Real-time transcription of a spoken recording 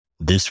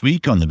This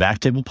week on the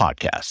Backtable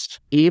Podcast.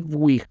 If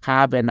we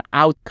have an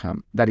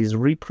outcome that is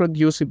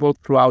reproducible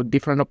throughout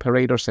different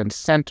operators and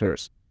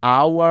centers,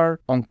 our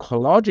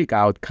oncologic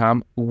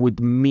outcome would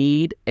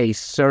meet a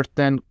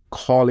certain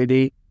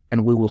quality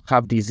and we will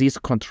have disease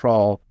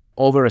control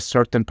over a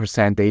certain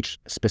percentage.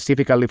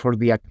 Specifically for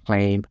the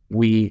Acclaim,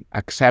 we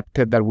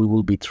accepted that we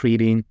will be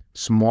treating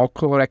small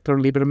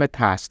colorectal liver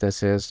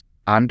metastasis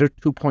under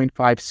 2.5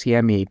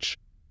 cm each.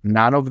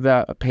 None of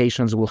the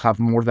patients will have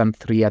more than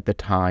 3 at the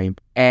time,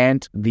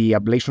 and the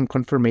ablation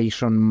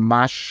confirmation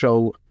must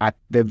show at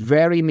the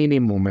very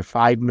minimum a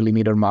 5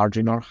 millimeter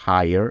margin or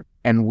higher.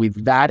 And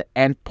with that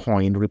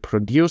endpoint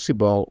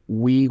reproducible,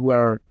 we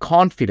were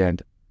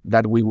confident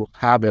that we will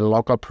have a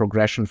local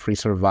progression-free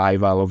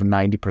survival of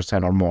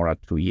 90% or more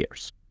at 2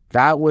 years.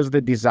 That was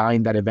the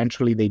design that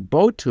eventually they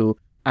bought to,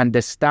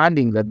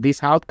 understanding that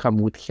this outcome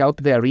would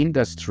help their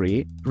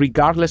industry,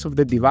 regardless of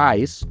the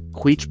device,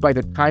 which by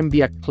the time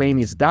the Acclaim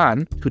is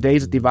done,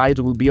 today's device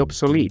will be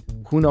obsolete.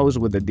 Who knows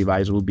what the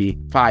device will be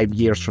 5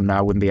 years from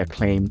now when the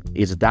Acclaim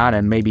is done,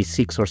 and maybe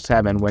 6 or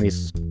 7 when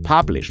it's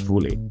published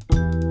fully.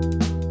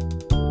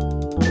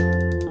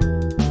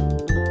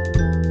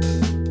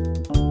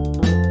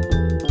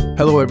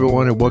 Hello,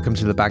 everyone, and welcome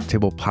to the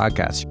Backtable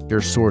Podcast,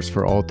 your source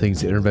for all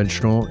things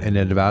interventional and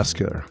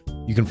endovascular.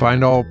 You can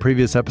find all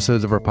previous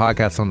episodes of our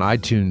podcast on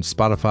iTunes,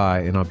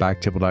 Spotify, and on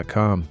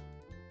backtable.com.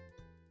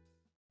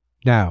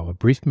 Now, a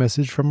brief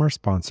message from our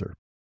sponsor.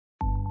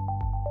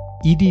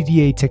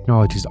 EDDA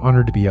Technology is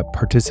honored to be a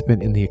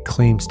participant in the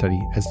Acclaim study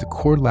as the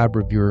core lab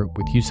reviewer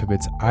with use of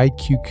its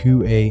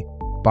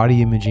IQQA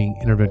body imaging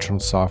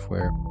interventional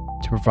software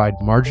to provide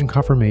margin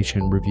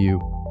confirmation review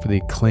for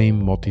the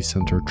Acclaim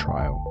multicenter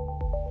trial.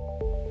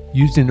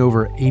 Used in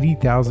over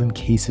 80,000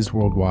 cases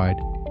worldwide,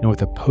 and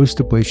with a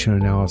post-ablation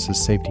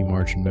analysis safety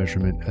margin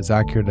measurement as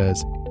accurate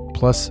as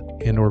plus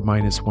and or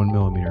minus 1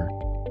 millimeter,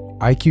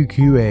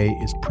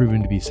 IQQA is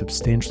proven to be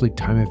substantially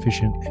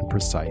time-efficient and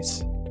precise.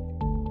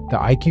 The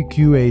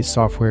IQQA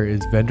software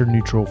is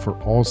vendor-neutral for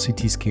all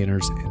CT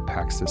scanners and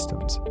PAC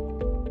systems.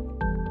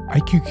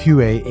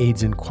 IQQA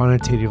aids in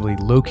quantitatively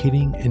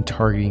locating and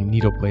targeting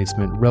needle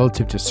placement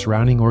relative to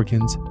surrounding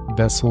organs,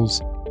 vessels,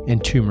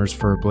 and tumors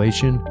for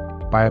ablation,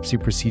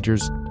 biopsy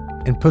procedures,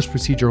 and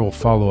post-procedural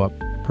follow-up,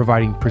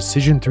 providing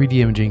precision 3D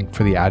imaging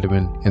for the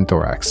abdomen and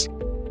thorax.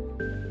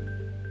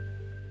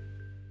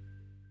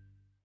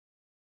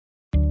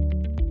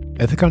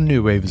 Ethicon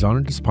New Wave is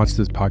honored to sponsor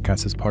this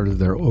podcast as part of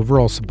their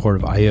overall support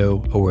of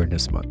IO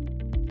Awareness Month.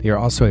 They are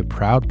also a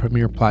proud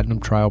Premier Platinum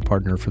trial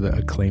partner for the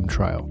Acclaim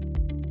trial.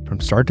 From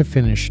start to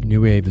finish,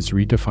 New Wave is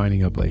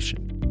redefining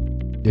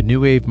ablation. The New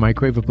Wave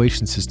microwave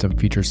ablation system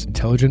features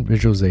intelligent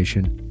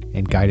visualization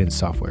and guidance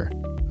software,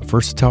 a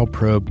versatile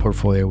probe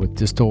portfolio with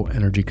distal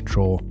energy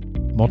control,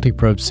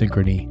 multi-probe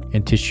synchrony,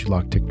 and tissue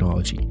lock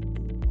technology,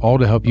 all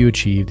to help you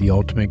achieve the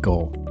ultimate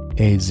goal,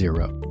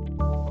 A0.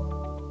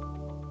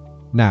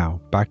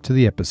 Now, back to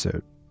the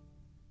episode.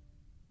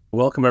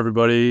 Welcome,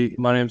 everybody.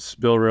 My name's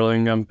Bill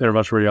Rilling. I'm an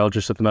interventional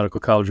radiologist at the Medical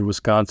College of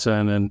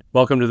Wisconsin, and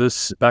welcome to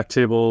this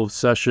Backtable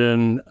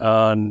session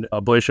on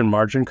ablation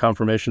margin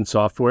confirmation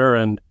software.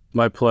 And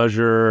my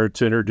pleasure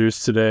to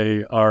introduce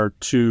today our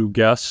two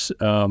guests.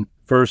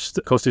 First,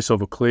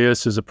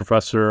 Sofocleous is a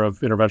professor of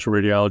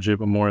interventional radiology at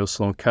Memorial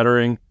Sloan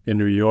Kettering in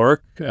New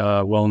York,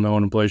 a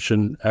well-known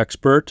ablation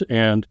expert.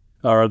 And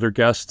our other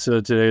guest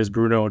today is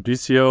Bruno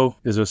Odisio,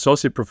 is an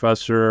associate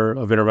professor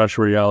of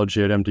interventional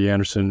radiology at MD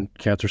Anderson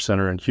Cancer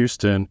Center in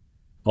Houston,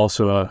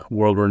 also a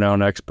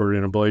world-renowned expert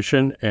in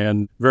ablation.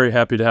 And very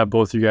happy to have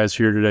both of you guys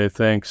here today.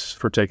 Thanks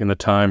for taking the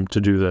time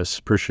to do this.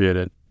 Appreciate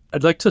it.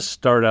 I'd like to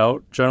start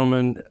out,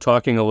 gentlemen,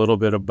 talking a little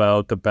bit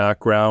about the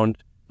background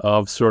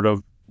of sort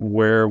of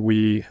where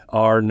we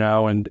are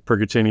now in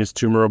percutaneous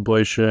tumor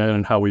ablation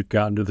and how we've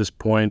gotten to this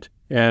point.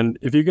 And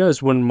if you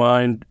guys wouldn't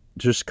mind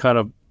just kind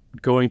of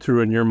going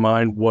through in your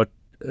mind what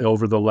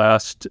over the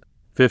last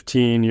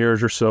 15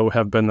 years or so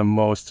have been the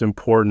most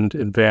important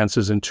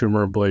advances in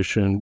tumor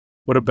ablation.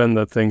 What have been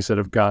the things that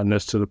have gotten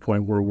us to the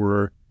point where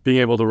we're being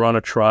able to run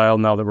a trial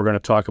now that we're going to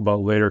talk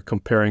about later,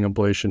 comparing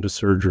ablation to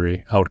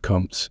surgery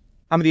outcomes?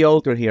 I'm the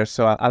older here,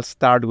 so I'll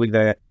start with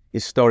the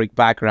historic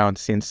background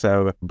since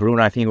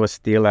Bruno, I think, was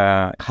still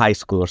high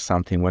school or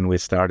something when we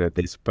started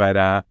this.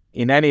 But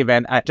in any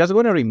event, I just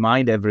want to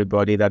remind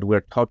everybody that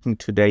we're talking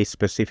today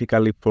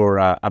specifically for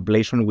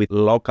ablation with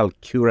local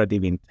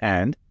curative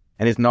intent.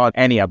 And it's not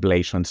any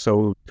ablation.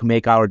 So to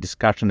make our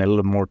discussion a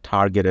little more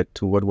targeted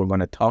to what we're going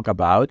to talk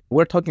about,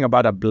 we're talking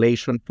about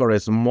ablation for a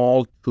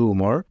small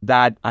tumor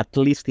that, at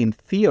least in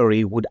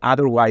theory, would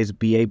otherwise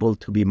be able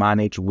to be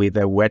managed with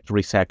a wet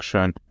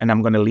resection. And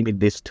I'm going to limit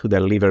this to the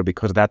liver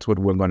because that's what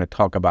we're going to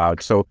talk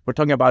about. So we're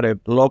talking about a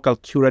local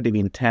curative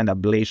intent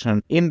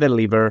ablation in the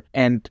liver.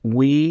 And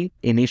we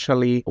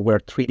initially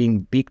were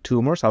treating big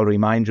tumors. I'll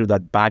remind you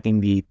that back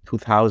in the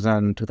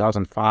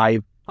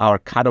 2005, our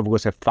cutoff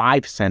was a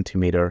 5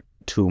 centimeter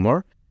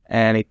tumor,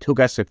 and it took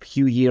us a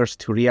few years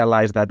to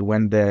realize that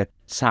when the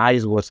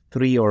size was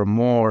 3 or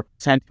more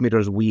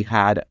centimeters, we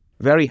had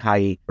very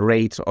high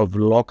rates of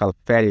local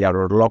failure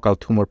or local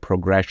tumor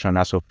progression,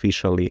 as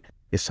officially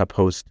is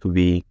supposed to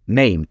be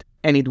named.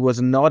 And it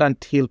was not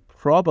until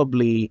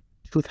probably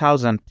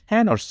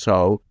 2010 or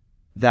so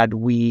that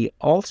we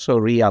also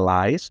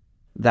realized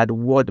that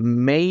what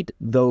made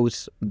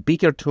those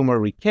bigger tumor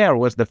recur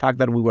was the fact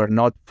that we were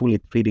not fully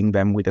treating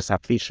them with a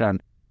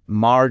sufficient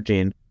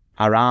margin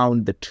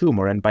around the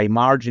tumor. And by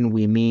margin,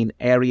 we mean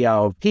area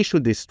of tissue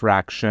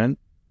distraction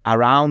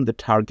around the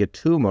target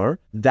tumor,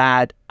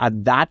 that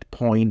at that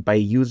point, by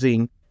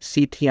using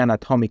CT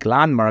anatomic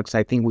landmarks,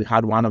 I think we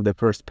had one of the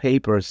first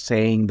papers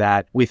saying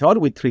that we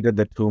thought we treated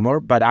the tumor,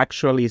 but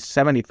actually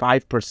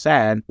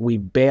 75%, we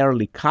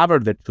barely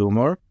covered the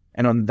tumor.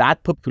 And on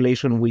that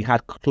population, we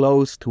had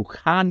close to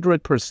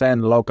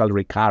 100% local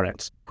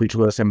recurrence, which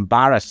was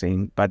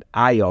embarrassing but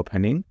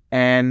eye-opening.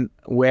 And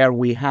where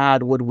we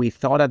had what we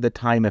thought at the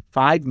time a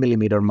 5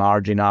 millimeter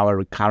margin, our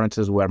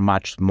recurrences were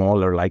much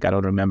smaller, like I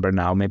don't remember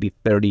now, maybe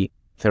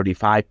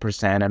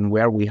 35%. And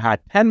where we had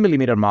 10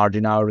 millimeter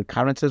margin, our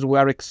recurrences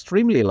were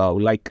extremely low,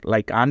 like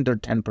under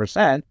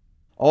 10%,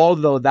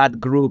 although that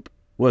group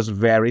was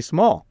very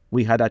small.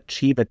 We had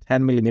achieved a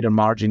 10 millimeter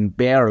margin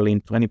barely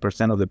in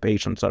 20% of the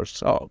patients or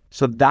so.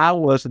 So that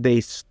was the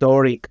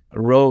historic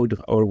road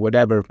or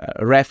whatever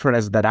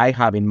reference that I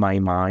have in my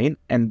mind.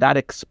 And that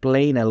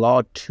explained a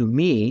lot to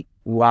me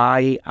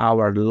why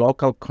our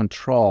local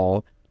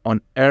control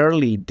on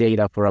early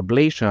data for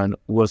ablation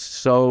was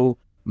so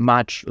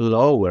much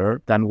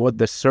lower than what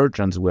the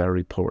surgeons were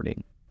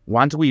reporting.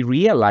 Once we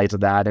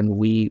realized that and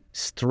we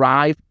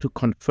strive to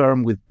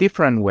confirm with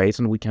different ways,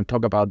 and we can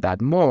talk about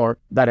that more,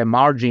 that a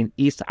margin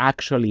is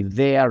actually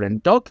there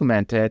and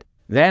documented,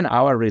 then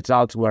our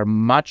results were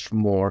much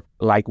more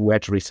like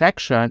wedge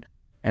resection.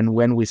 And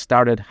when we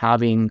started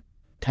having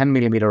 10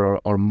 millimeter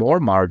or more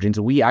margins,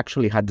 we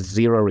actually had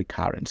 0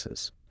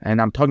 recurrences. And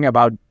I'm talking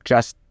about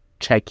just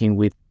checking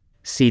with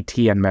CT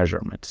and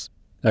measurements.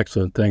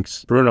 Excellent.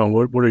 Thanks. Bruno,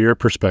 what are your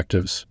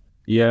perspectives?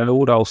 Yeah, I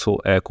would also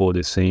echo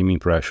the same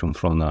impression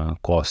from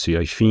Costi.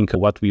 I think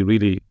what we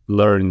really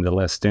learned in the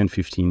last 10,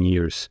 15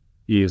 years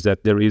is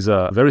that there is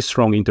a very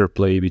strong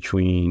interplay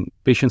between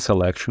patient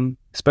selection,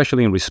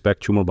 especially in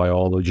respect to tumor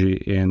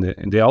biology and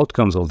the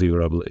outcomes of liver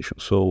ablation.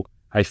 So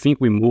I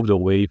think we moved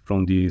away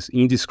from this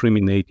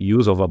indiscriminate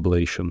use of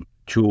ablation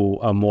to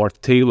a more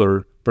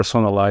tailored,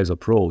 personalized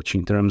approach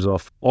in terms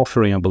of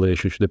offering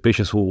ablation to the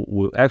patients who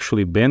will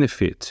actually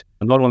benefit,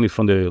 not only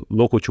from the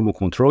local tumor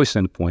control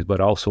standpoint, but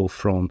also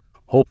from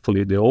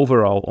hopefully the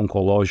overall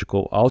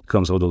oncological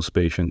outcomes of those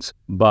patients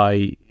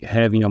by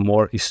having a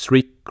more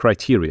strict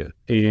criteria.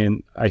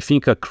 And I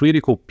think a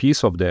critical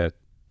piece of that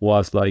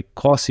was, like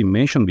Costi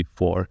mentioned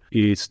before,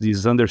 is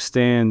this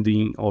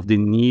understanding of the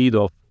need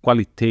of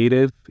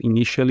qualitative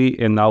initially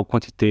and now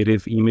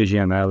quantitative imaging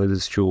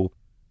analysis to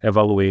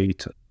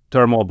evaluate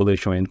thermal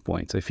ablation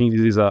endpoints. I think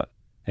this is an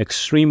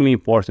extremely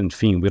important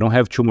thing. We don't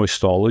have tumor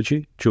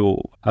histology to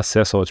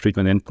assess our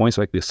treatment endpoints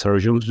like the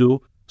surgeons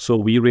do, so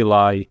we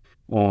rely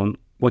on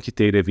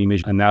quantitative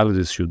image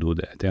analysis to do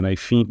that. And I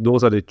think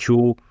those are the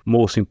two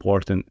most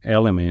important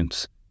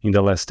elements in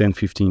the last 10,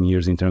 15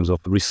 years in terms of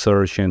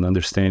research and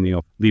understanding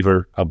of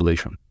liver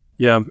ablation.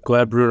 Yeah, I'm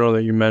glad, Bruno,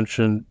 that you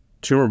mentioned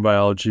tumor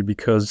biology,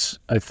 because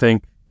I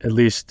think, at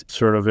least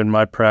sort of in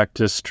my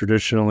practice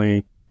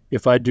traditionally,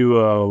 if I do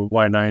a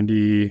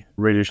Y90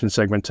 radiation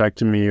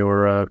segmentectomy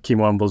or a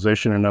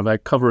chemoembolization, and if I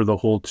cover the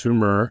whole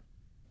tumor,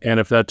 and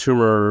if that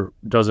tumor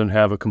doesn't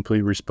have a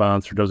complete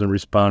response or doesn't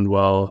respond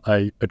well,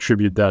 I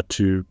attribute that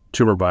to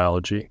tumor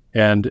biology.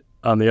 And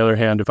on the other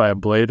hand, if I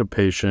ablate a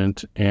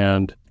patient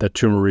and that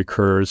tumor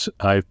recurs,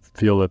 I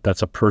feel that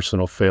that's a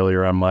personal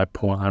failure on my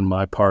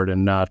part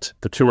and not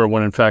the tumor,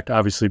 when in fact,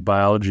 obviously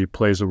biology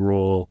plays a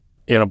role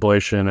in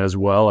ablation as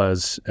well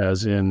as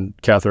in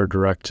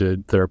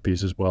catheter-directed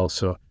therapies as well.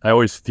 So I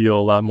always feel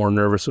a lot more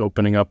nervous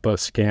opening up a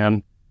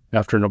scan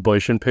after an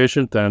ablation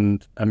patient than,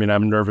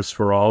 I'm nervous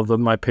for all of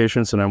my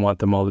patients and I want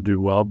them all to do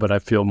well, but I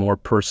feel more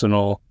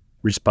personal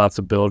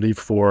responsibility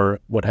for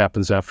what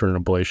happens after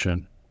an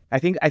ablation. I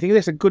think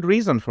there's a good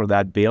reason for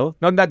that, Bill.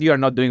 Not that you are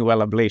not doing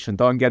well ablation,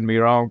 don't get me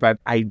wrong, but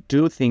I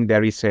do think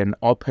there is an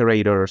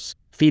operator's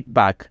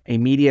feedback,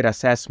 immediate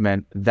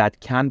assessment that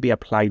can be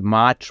applied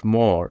much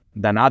more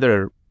than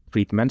other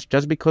treatments,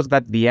 just because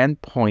that the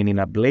endpoint in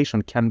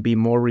ablation can be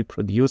more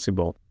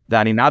reproducible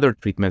than in other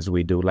treatments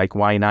we do, like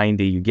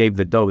Y90, you gave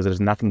the dose,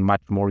 there's nothing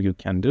much more you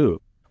can do.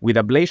 With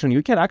ablation,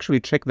 you can actually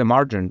check the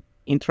margin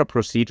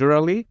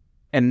intraprocedurally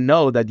and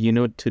know that you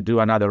need to do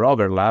another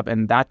overlap.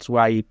 And that's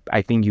why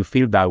I think you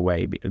feel that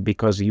way,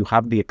 because you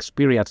have the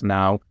experience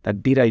now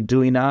that did I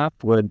do enough?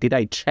 Well, did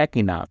I check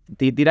enough?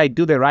 Did I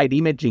do the right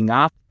imaging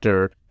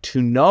after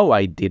to know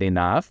I did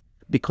enough?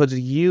 Because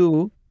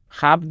you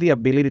have the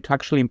ability to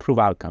actually improve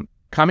outcome.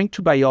 Coming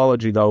to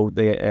biology, though,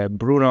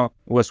 Bruno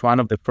was one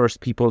of the first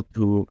people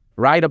to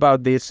write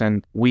about this,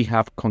 and we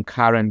have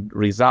concurrent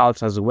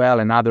results as well,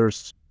 and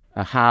others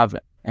have.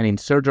 And in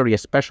surgery,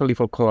 especially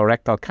for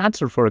colorectal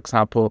cancer, for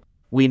example,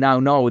 we now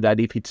know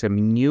that if it's a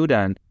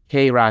mutant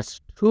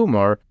KRAS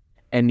tumor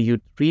and you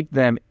treat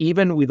them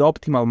even with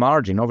optimal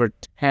margin over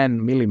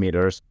 10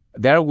 millimeters,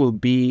 there will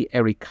be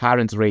a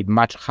recurrence rate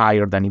much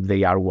higher than if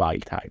they are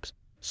wild types.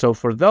 So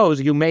for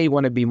those, you may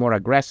want to be more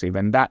aggressive,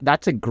 and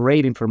that's a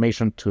great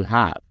information to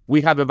have.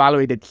 We have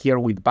evaluated here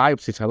with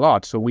biopsies a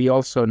lot, so we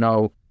also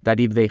know that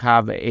if they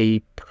have a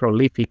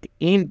prolific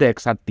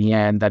index at the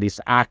end that is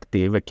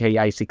active, a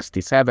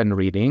Ki-67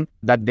 reading,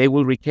 that they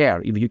will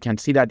recur. If you can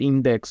see that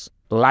index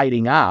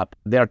lighting up,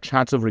 their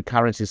chance of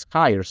recurrence is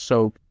higher.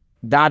 So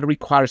that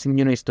requires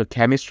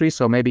immunohistochemistry,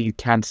 so maybe you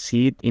can't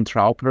see it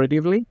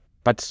intraoperatively,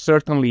 but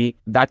certainly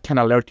that can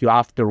alert you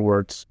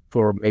afterwards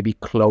for maybe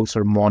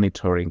closer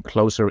monitoring,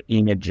 closer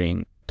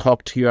imaging.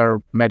 Talk to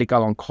your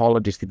medical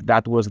oncologist if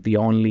that was the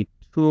only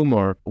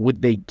tumor.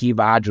 Would they give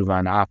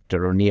adjuvant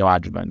after or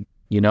neoadjuvant?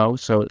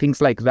 So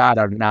things like that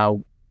are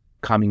now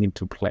coming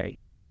into play.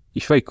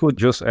 If I could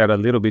just add a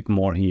little bit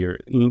more here,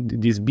 in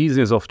this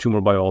business of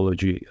tumor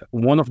biology,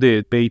 one of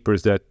the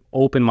papers that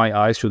opened my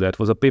eyes to that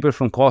was a paper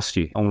from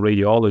Costi on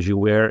radiology,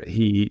 where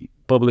he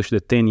published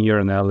the 10-year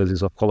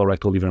analysis of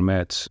colorectal liver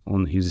mets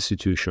on his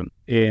institution.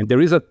 And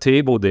there is a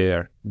table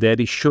there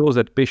that it shows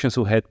that patients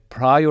who had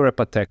prior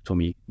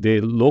hepatectomy, the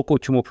local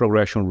tumor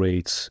progression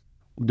rates,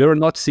 they were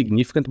not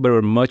significant, but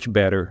were much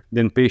better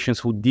than patients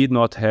who did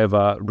not have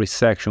a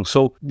resection.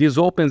 So this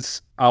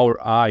opens our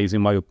eyes,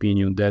 in my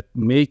opinion, that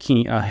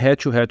making a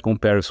head-to-head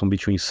comparison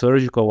between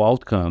surgical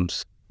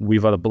outcomes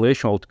with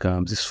ablation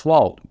outcomes is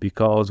flawed,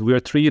 because we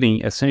are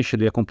treating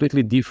essentially a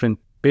completely different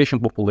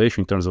patient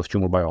population in terms of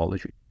tumor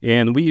biology.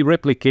 And we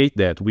replicate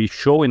that. We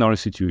show in our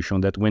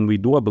institution that when we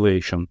do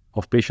ablation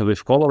of patients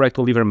with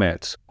colorectal liver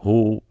mets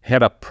who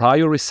had a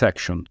prior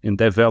resection and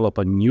develop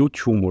a new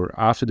tumor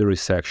after the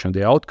resection,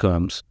 the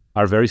outcomes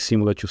are very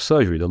similar to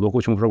surgery. The local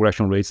tumor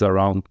progression rates are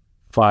around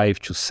 5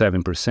 to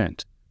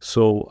 7%.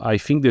 So I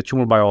think the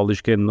tumor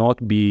biology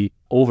cannot be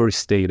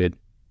overstated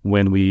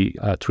when we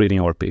are treating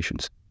our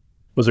patients.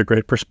 Those are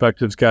great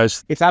perspectives,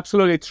 guys. It's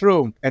absolutely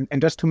true. And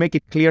just to make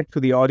it clear to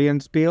the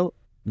audience, Bill,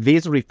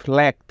 these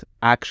reflect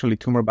actually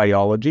tumor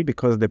biology,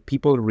 because the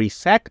people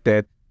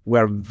resected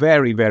were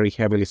very, very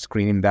heavily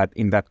screened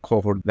in that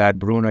cohort that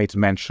Bruno is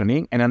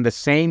mentioning. And on the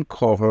same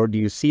cohort,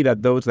 you see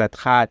that those that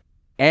had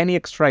any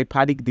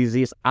extrahepatic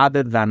disease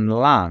other than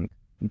lung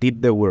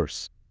did the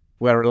worst,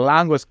 where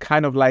lung was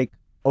kind of like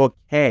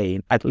okay,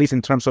 at least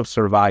in terms of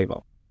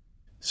survival.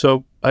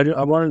 So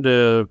I wanted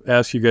to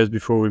ask you guys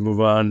before we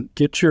move on,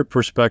 get your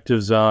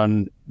perspectives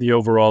on the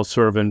overall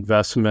sort of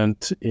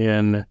investment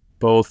in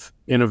both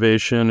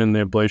innovation in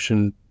the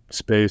ablation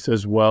space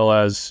as well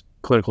as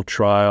clinical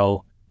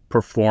trial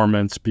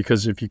performance.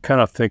 Because if you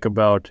kind of think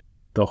about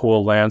the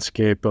whole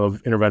landscape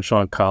of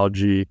interventional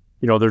oncology,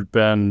 there's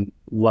been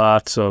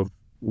lots of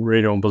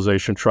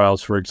radioembolization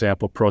trials, for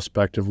example,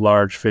 prospective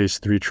large phase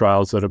 3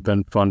 trials that have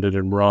been funded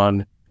and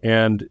run.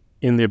 And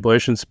in the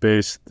ablation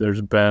space,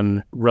 there's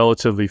been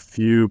relatively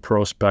few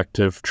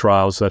prospective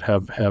trials that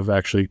have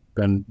actually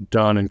been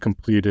done and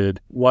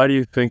completed. Why do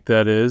you think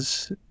that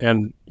is?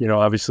 And,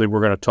 obviously we're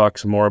going to talk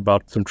some more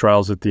about some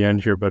trials at the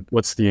end here, but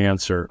what's the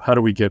answer? How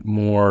do we get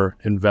more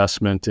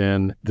investment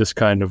in this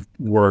kind of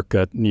work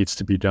that needs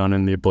to be done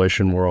in the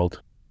ablation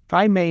world? If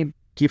I may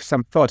give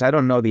some thoughts, I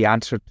don't know the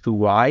answer to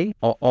why,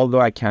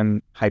 although I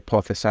can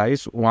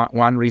hypothesize.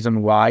 One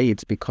reason why,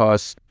 it's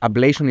because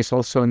ablation is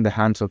also in the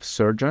hands of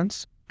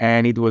surgeons.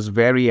 And it was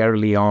very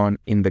early on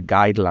in the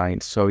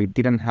guidelines, so it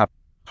didn't have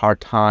hard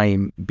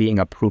time being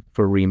approved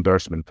for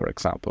reimbursement, for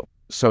example.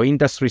 So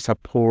industry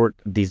support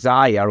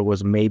desire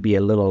was maybe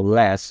a little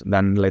less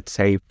than, let's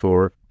say,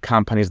 for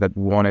companies that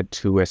wanted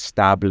to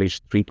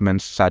establish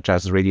treatments such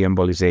as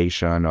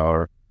radioembolization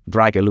or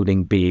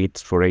drug-eluting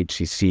beads for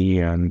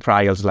HCC and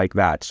trials like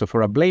that. So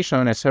for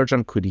ablation, a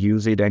surgeon could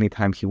use it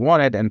anytime he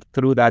wanted, and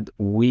through that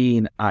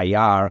WIN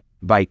IR,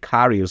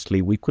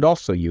 vicariously, we could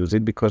also use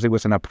it because it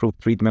was an approved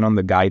treatment on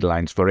the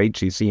guidelines for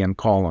HCC and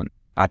colon,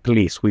 at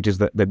least, which is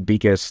the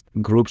biggest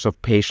groups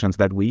of patients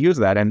that we use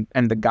that. And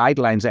the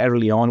guidelines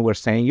early on were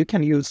saying you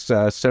can use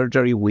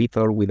surgery with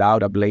or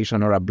without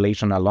ablation or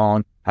ablation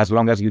alone as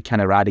long as you can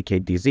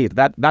eradicate disease.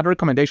 That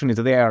recommendation is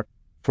there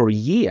for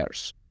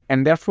years.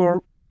 And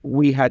therefore,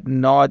 we had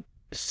not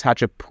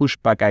such a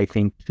pushback, I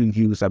think, to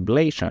use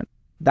ablation.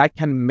 That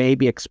can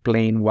maybe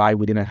explain why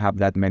we didn't have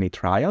that many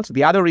trials.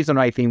 The other reason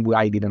I think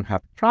why I didn't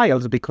have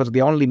trials, because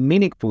the only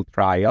meaningful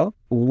trial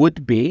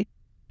would be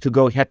to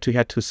go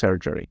head-to-head to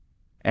surgery.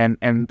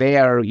 And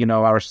there,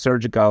 our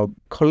surgical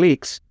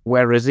colleagues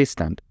were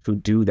resistant to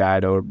do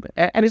that.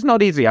 And it's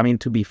not easy. I mean,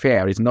 to be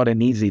fair, it's not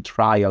an easy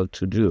trial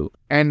to do.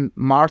 And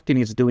Martin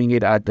is doing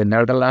it at the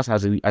Netherlands.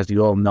 As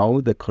you all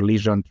know, the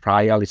collision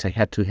trial is a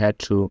head-to-head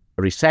to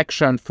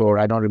resection for,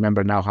 I don't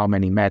remember now how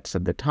many mets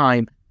at the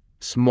time,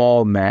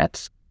 small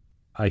mets.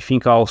 I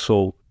think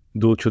also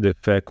due to the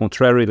fact,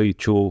 contrarily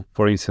to,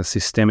 for instance,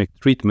 systemic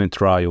treatment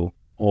trial,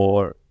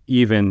 or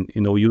even,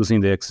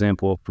 using the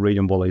example of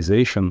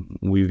radioembolization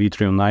with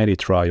Yttrium 90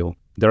 trial,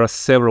 there are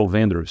several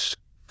vendors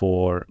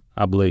for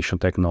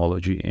ablation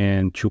technology,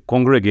 and to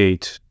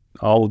congregate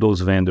all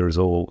those vendors,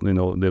 or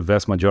the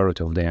vast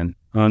majority of them,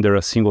 under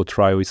a single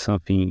trial is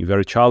something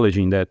very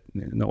challenging that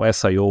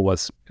SIO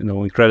was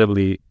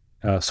incredibly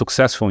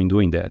successful in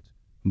doing that.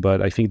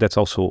 But I think that's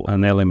also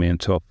an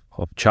element of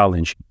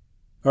challenge.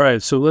 All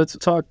right, so let's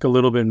talk a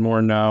little bit more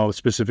now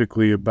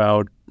specifically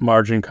about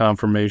margin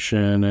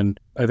confirmation. And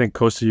I think,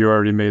 Costa, you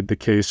already made the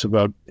case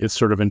about it's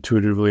sort of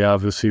intuitively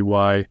obviously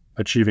why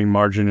achieving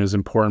margin is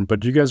important. But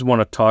do you guys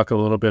want to talk a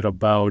little bit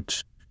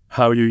about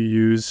how you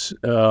use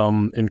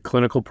in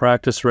clinical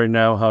practice right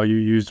now, how you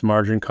use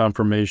margin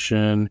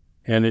confirmation?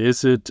 And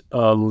is it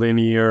a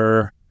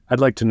linear, I'd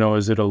like to know,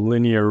 is it a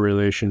linear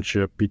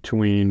relationship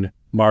between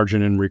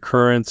margin and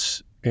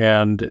recurrence?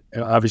 And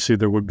obviously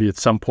there would be at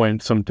some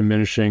point some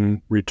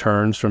diminishing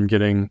returns from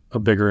getting a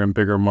bigger and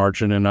bigger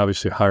margin and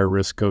obviously higher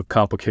risk of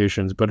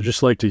complications. But I'd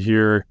just like to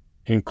hear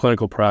in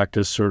clinical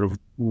practice sort of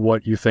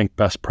what you think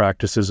best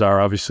practices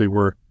are. Obviously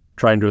we're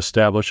trying to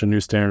establish a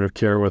new standard of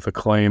care with a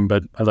claim,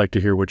 but I'd like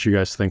to hear what you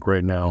guys think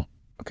right now.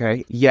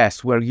 Okay.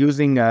 Yes, we're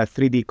using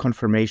 3D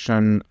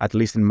confirmation, at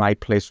least in my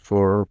place,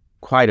 for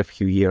quite a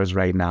few years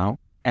right now.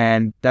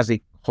 And does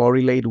it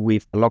correlate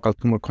with local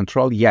tumor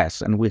control?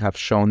 Yes, and we have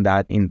shown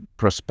that in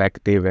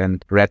prospective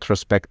and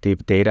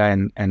retrospective data,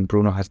 and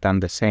Bruno has done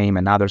the same,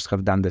 and others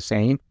have done the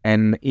same.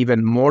 And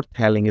even more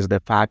telling is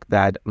the fact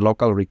that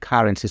local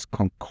recurrence is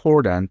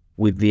concordant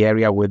with the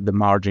area where the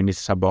margin is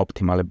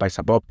suboptimal. And by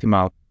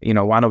suboptimal,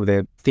 one of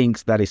the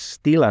things that is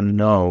still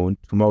unknown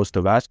to most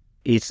of us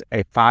is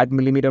a 5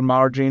 millimeter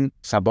margin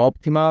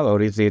suboptimal, or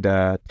is it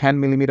a 10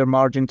 millimeter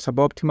margin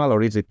suboptimal,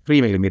 or is it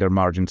 3 millimeter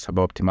margin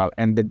suboptimal?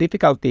 And the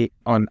difficulty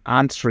on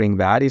answering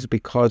that is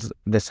because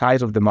the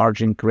size of the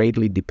margin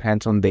greatly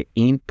depends on the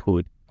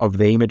input of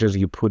the images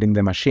you put in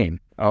the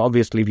machine.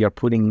 Obviously, if you're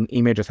putting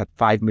images at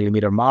 5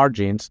 millimeter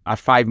margins, at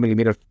 5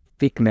 millimeter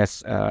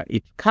thickness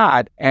each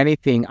cut,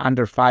 anything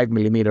under 5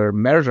 millimeter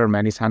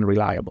measurement is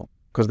unreliable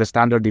because the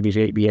standard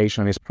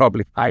deviation is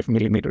probably 5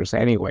 millimeters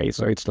anyway.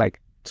 So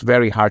it's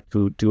very hard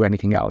to do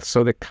anything else.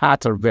 So the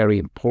cuts are very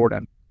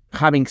important.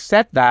 Having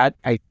said that,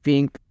 I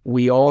think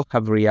we all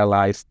have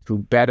realized to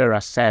better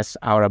assess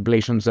our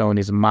ablation zone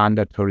is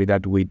mandatory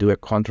that we do a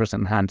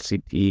contrast-enhanced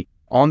CT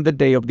on the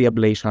day of the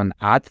ablation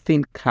at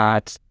thin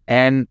cuts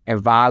and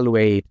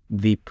evaluate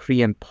the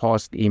pre and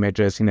post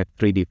images in a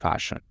 3D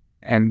fashion.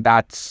 And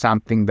that's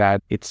something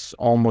that it's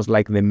almost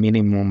like the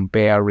minimum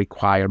bare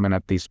requirement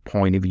at this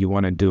point if you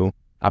want to do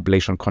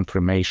ablation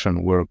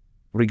confirmation work,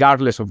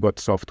 regardless of what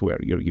software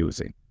you're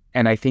using.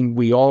 And I think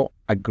we all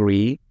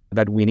agree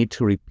that we need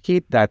to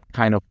repeat that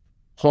kind of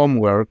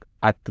homework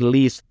at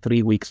least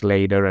 3 weeks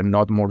later and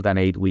not more than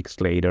 8 weeks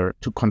later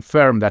to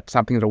confirm that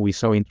something that we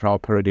saw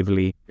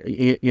intraoperatively,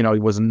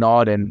 it was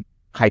not an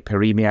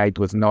hyperemia, it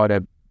was not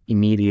an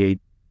immediate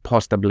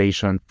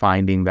post-ablation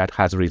finding that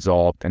has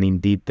resolved. And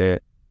indeed,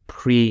 the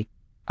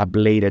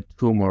pre-ablated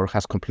tumor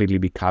has completely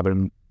been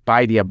covered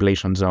by the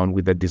ablation zone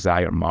with the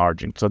desired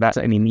margin. So that's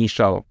an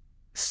initial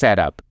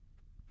setup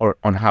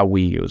on how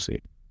we use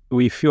it.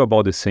 We feel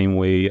about the same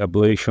way.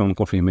 Ablation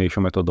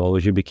confirmation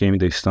methodology became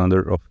the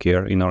standard of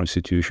care in our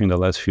institution in the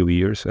last few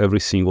years. Every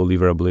single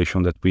liver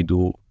ablation that we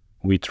do,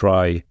 we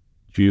try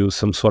to use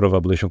some sort of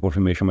ablation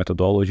confirmation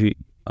methodology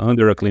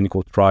under a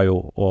clinical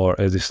trial or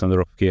as a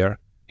standard of care.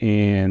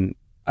 And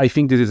I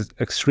think this is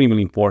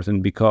extremely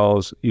important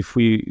because if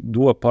we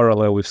do a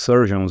parallel with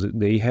surgeons,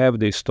 they have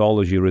the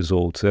histology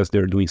results as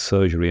they're doing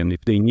surgery. And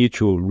if they need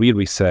to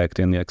re-resect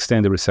and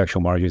extend the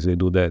resection margins, they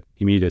do that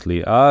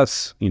immediately.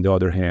 Us, on the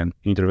other hand,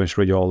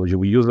 interventional radiology,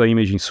 we use the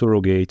imaging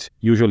surrogate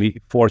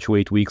usually 4 to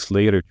 8 weeks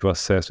later to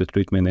assess the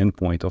treatment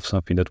endpoint of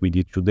something that we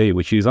did today,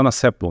 which is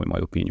unacceptable in my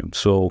opinion.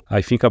 So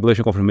I think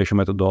ablation confirmation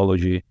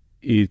methodology,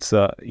 it's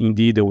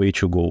indeed the way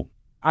to go.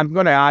 I'm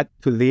going to add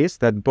to this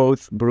that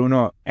both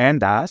Bruno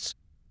and us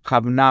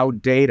have now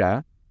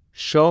data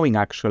showing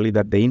actually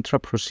that the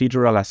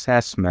intraprocedural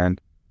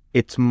assessment,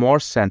 it's more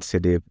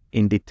sensitive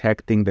in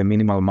detecting the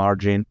minimal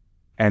margin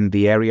and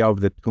the area of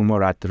the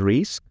tumor at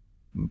risk.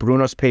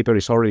 Bruno's paper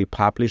is already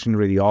published in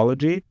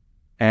radiology,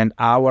 and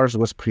ours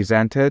was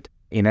presented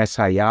in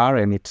SIR,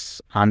 and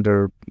it's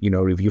under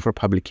review for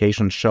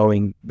publication,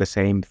 showing the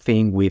same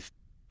thing with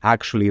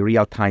actually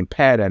real-time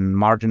PET and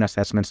margin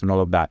assessments and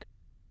all of that.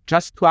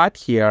 Just to add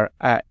here,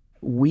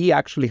 we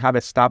actually have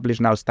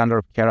established now standard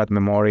of care at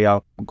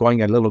Memorial,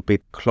 going a little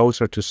bit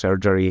closer to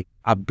surgery,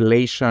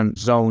 ablation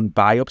zone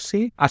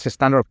biopsy as a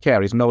standard of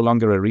care. Is no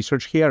longer a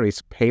research here,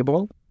 it's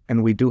payable.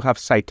 And we do have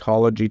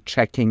cytology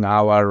checking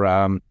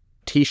our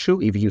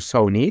tissue if you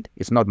so need.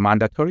 It's not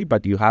mandatory,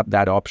 but you have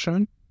that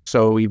option.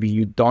 So if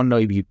you don't know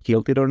if you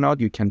killed it or not,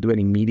 you can do an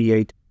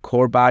immediate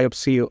core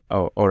biopsy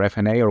or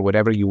FNA or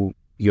whatever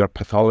your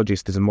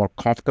pathologist is more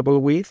comfortable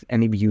with.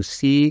 And if you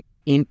see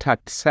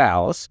intact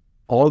cells,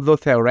 although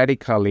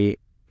theoretically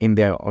in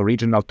the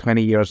original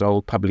 20 years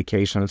old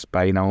publications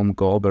by Naum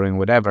Goldberg and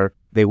whatever,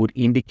 they would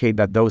indicate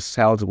that those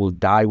cells will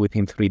die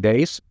within 3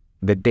 days.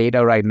 The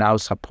data right now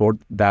support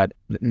that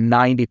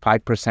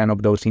 95%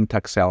 of those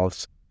intact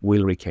cells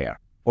will recur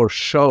or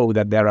show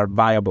that there are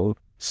viable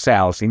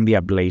cells in the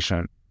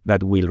ablation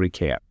that will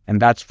recur.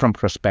 And that's from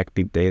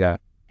prospective data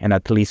and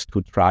at least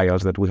 2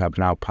 trials that we have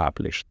now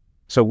published.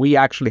 So we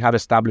actually have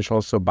established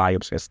also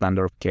biopsy as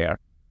standard of care,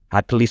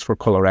 at least for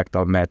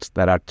colorectal mets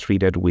that are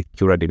treated with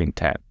curative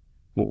intent.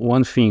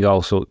 One thing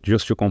also,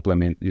 just to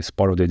complement this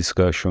part of the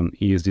discussion,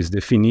 is this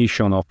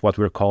definition of what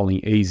we're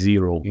calling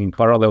A0 in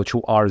parallel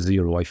to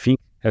R0. I think,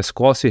 as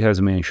Kossi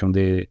has mentioned,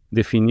 the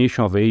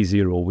definition of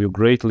A0 will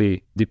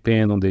greatly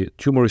depend on the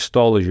tumor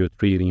histology you're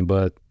treating,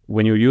 but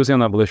when you're using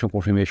an ablation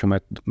confirmation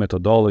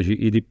methodology,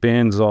 it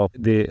depends on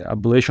the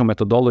ablation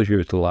methodology you're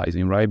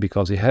utilizing, right?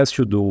 Because it has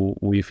to do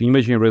with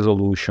imaging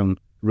resolution,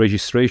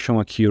 registration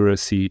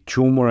accuracy,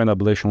 tumor and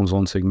ablation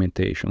zone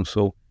segmentation.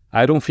 So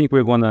I don't think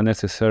we're going to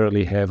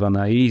necessarily have an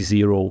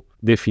A0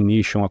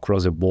 definition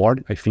across the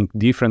board. I think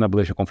different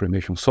ablation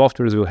confirmation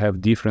softwares will have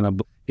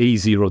different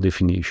A0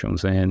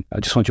 definitions. And I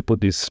just want to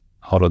put this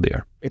out of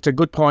there. It's a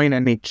good point,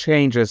 and it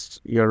changes,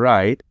 you're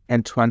right.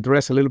 And to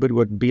address a little bit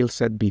what Bill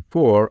said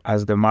before,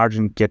 as the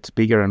margin gets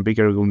bigger and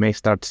bigger, we may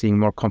start seeing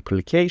more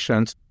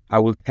complications. I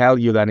will tell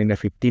you that in a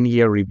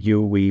 15-year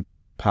review we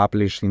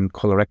published in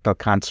colorectal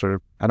cancer,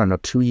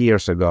 2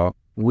 years ago,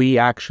 we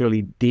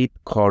actually did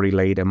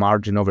correlate a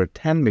margin over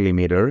 10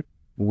 millimeter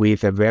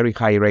with a very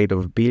high rate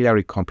of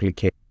biliary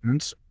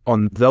complications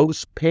on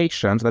those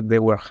patients that they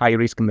were high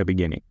risk in the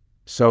beginning.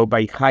 So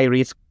by high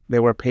risk,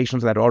 there were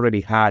patients that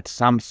already had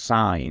some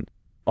sign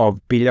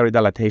of biliary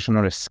dilatation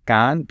on a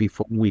scan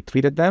before we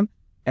treated them,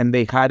 and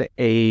they had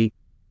a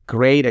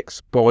great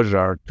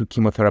exposure to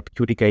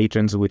chemotherapeutic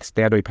agents with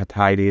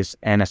steatohepatitis,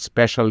 and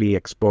especially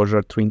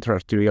exposure to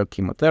intraarterial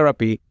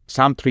chemotherapy,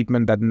 some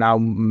treatment that now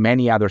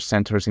many other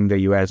centers in the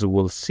US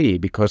will see,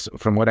 because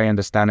from what I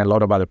understand, a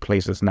lot of other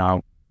places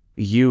now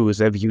use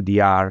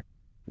FUDR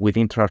with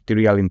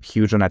intraarterial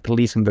infusion, at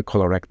least in the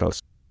colorectal.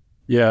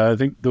 Yeah, I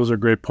think those are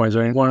great points.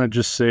 I want to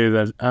just say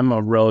that I'm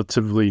a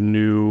relatively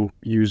new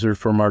user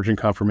for margin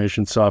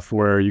confirmation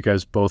software. You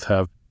guys both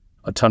have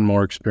a ton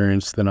more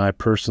experience than I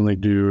personally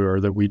do, or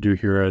that we do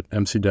here at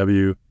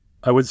MCW.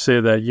 I would say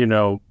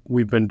that,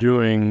 we've been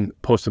doing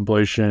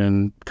post-ablation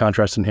and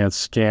contrast-enhanced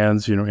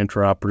scans,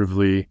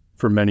 intraoperatively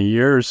for many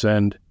years.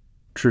 And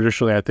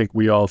traditionally, I think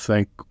we all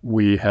think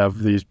we have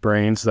these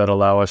brains that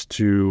allow us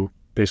to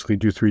basically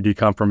do 3D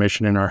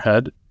confirmation in our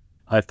head.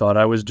 I thought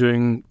I was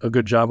doing a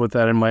good job with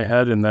that in my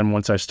head. And then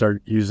once I start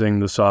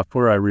using the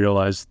software, I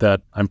realized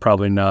that I'm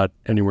probably not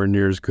anywhere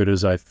near as good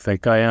as I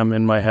think I am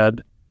in my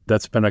head.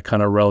 That's been a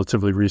kind of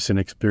relatively recent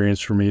experience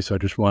for me. So I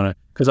just want to,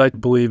 because I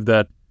believe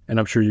that, and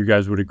I'm sure you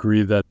guys would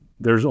agree, that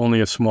there's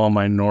only a small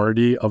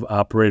minority of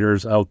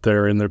operators out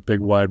there in the big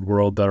wide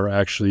world that are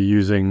actually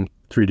using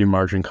 3D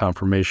margin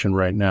confirmation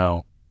right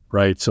now,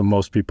 right? So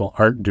most people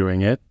aren't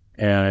doing it.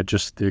 And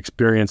the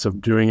experience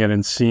of doing it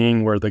and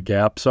seeing where the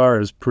gaps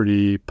are is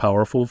pretty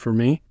powerful for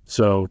me.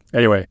 So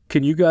anyway,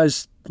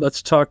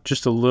 let's talk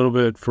just a little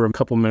bit for a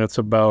couple minutes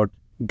about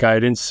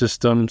guidance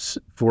systems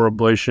for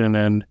ablation.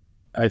 And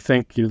I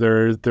think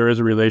there is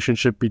a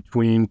relationship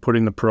between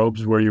putting the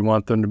probes where you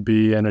want them to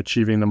be and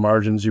achieving the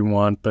margins you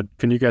want. But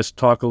can you guys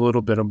talk a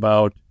little bit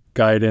about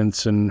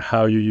guidance and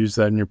how you use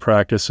that in your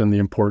practice and the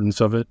importance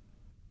of it?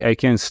 I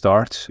can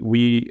start.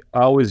 We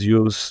always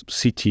use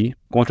CT,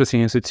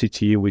 contrast-enhanced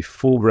CT with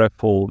full breath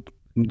hold,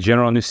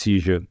 general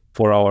anesthesia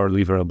for our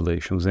liver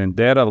ablations. And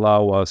that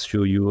allows us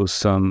to use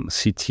some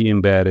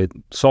CT-embedded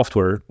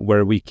software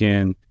where we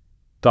can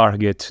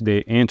target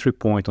the entry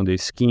point on the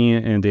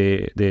skin and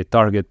the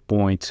target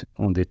point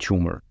on the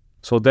tumor.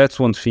 So that's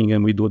one thing,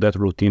 and we do that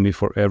routinely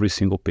for every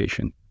single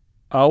patient.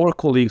 Our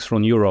colleagues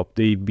from Europe,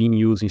 they've been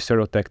using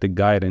stereotactic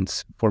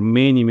guidance for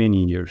many,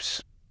 many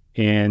years.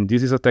 And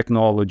this is a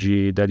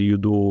technology that you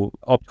do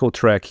optical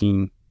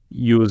tracking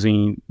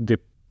using the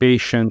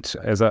patient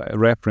as a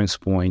reference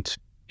point,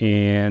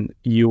 and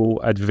you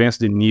advance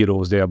the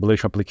needles, the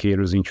ablation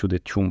applicators, into the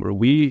tumor.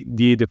 We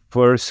did the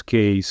first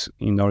case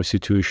in our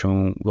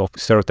institution of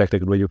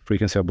stereotactic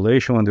radiofrequency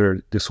ablation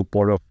under the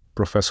support of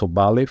Professor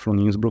Bale from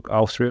Innsbruck,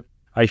 Austria.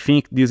 I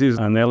think this is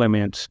an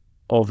element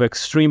of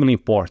extremely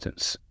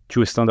importance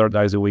to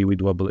standardize the way we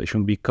do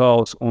ablation,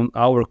 because on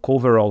our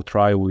COVERALL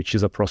trial, which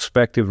is a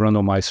prospective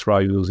randomized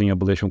trial using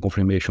ablation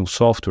confirmation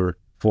software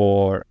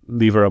for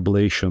liver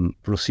ablation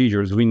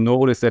procedures, we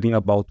noticed that in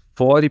about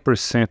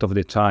 40% of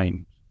the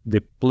time,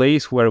 the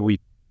place where we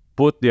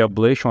put the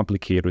ablation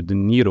applicator, the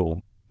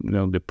needle,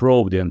 the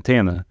probe, the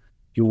antenna,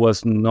 it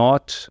was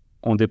not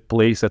on the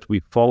place that we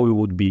thought it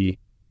would be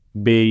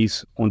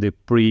based on the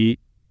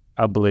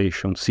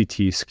pre-ablation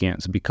CT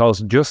scans,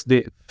 because just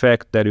the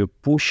fact that you're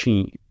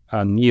pushing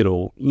a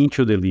needle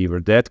into the liver,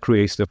 that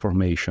creates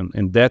deformation,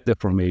 and that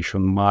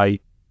deformation might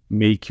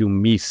make you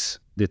miss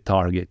the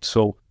target.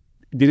 So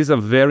this is a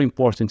very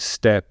important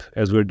step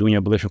as we're doing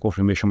ablation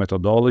confirmation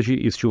methodology,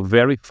 is to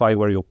verify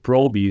where your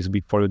probe is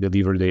before you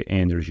deliver the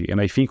energy.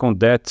 And I think on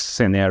that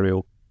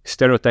scenario,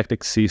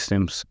 stereotactic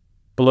systems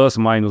plus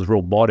minus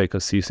robotic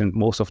assistant,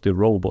 most of the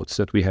robots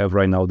that we have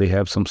right now, they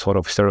have some sort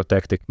of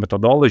stereotactic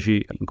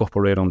methodology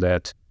incorporated on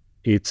that.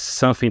 It's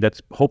something that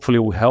hopefully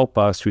will help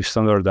us to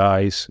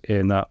standardize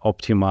and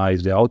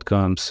optimize the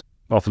outcomes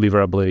of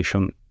liver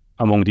ablation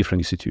among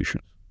different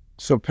institutions.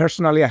 So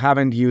personally, I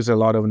haven't used a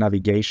lot of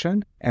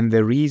navigation. And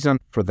the reason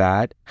for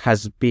that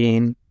has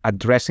been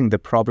addressing the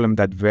problem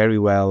that very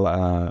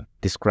well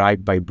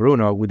described by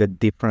Bruno with a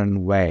different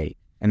way.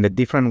 And the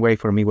different way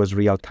for me was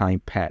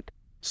real-time PET.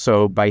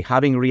 So by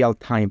having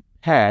real-time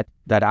PET,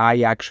 that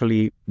I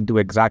actually do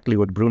exactly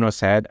what Bruno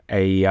said,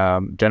 a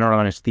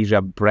general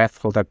anesthesia breath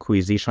hold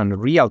acquisition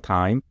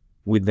real-time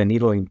with the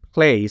needle in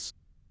place,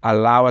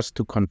 allow us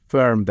to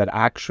confirm that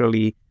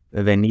actually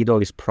the needle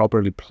is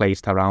properly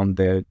placed around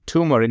the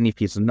tumor. And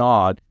if it's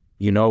not,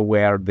 you know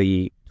where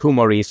the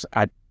tumor is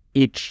at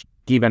each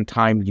given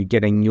time you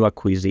get a new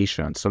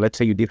acquisition. So let's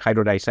say you did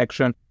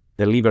hydrodissection,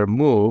 the liver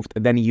moved,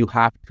 then you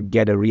have to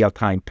get a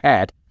real-time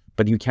PET,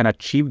 but you can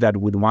achieve that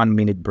with 1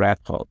 minute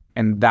breath hold.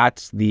 And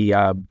that's the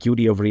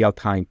beauty of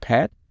real-time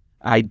PET.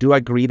 I do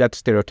agree that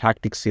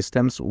stereotactic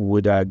systems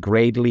would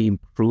greatly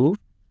improve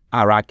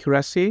our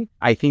accuracy.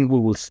 I think we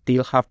will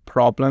still have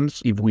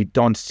problems if we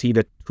don't see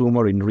the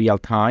tumor in real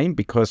time,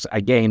 because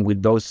again,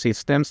 with those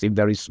systems, if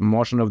there is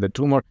motion of the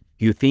tumor,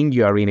 you think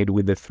you are in it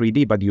with the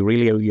 3D, but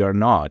you're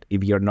not,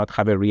 if you're not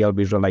have a real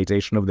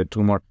visualization of the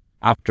tumor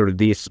after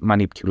this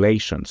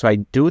manipulation. So I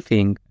do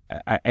think,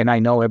 and I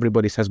know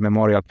everybody says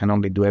Memorial can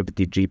only do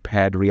FDG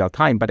PET real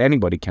time, but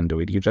anybody can do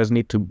it. You just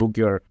need to book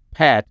your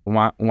PET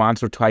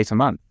once or twice a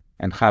month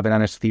and have an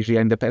anesthesia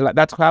in the.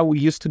 That's how we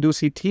used to do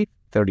CT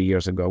 30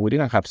 years ago. We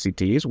didn't have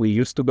CTs. We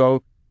used to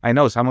go. I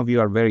know some of you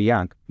are very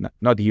young,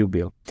 not you,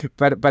 Bill.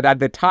 But at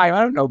the time,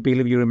 I don't know, Bill,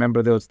 if you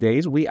remember those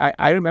days.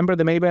 I remember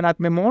them even at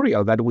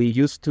Memorial that we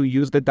used to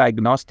use the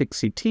diagnostic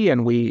CT,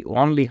 and we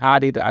only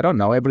had it, I don't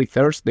know, every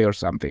Thursday or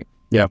something.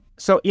 Yeah.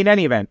 So in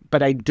any event,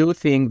 but I do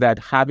think that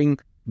having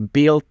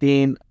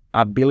built-in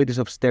abilities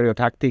of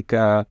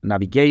stereotactic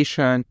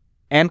navigation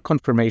and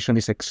confirmation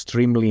is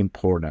extremely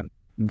important.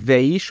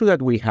 The issue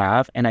that we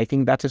have, and I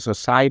think that's a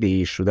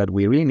society issue that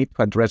we really need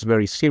to address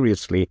very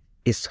seriously,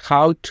 is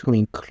how to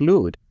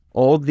include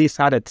all these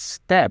added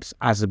steps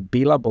as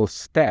billable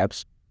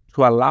steps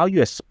to allow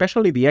you,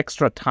 especially the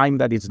extra time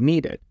that is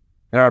needed.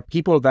 There are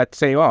people that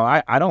say,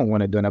 oh, I don't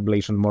want to do an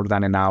ablation more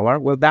than an hour.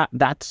 Well,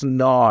 that's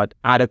not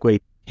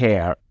adequate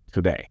care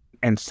today.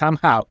 And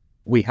somehow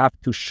we have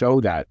to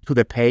show that to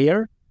the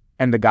payer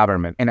and the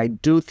government. And I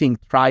do think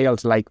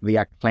trials like the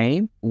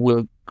Acclaim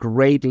will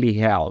greatly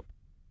help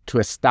to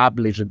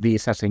establish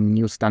this as a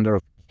new standard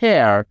of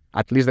care,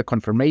 at least the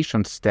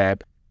confirmation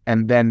step,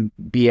 and then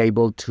be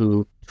able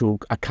to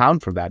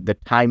account for that, the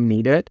time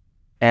needed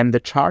and the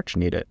charge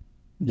needed.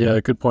 Yeah,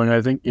 good point.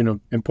 I think,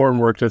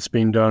 important work that's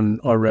being done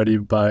already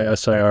by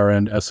SIR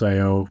and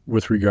SIO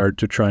with regard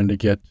to trying to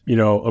get,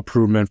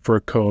 approvement for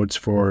codes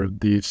for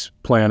these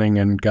planning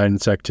and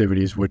guidance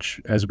activities,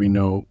 which, as we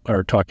know,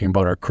 are talking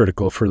about are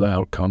critical for the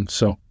outcome.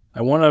 So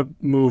I want to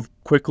move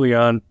quickly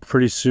on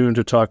pretty soon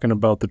to talking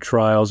about the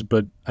trials,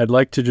 but I'd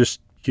like to just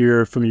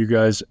hear from you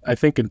guys. I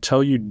think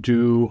until you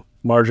do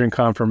margin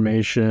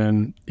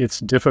confirmation, it's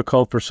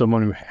difficult for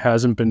someone who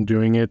hasn't been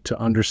doing it to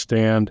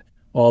understand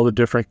all the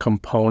different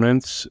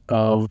components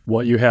of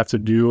what you have to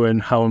do and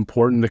how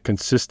important the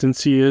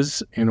consistency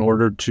is in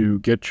order to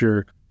get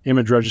your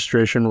image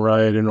registration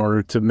right, in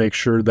order to make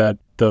sure that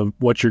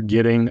what you're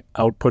getting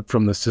output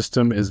from the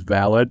system is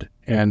valid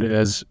and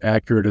as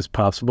accurate as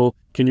possible.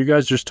 Can you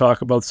guys just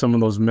talk about some of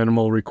those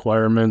minimal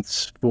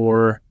requirements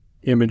for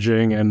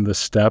imaging and the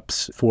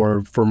steps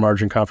for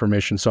margin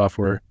confirmation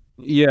software?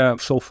 Yeah,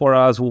 so for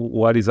us,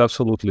 what is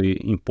absolutely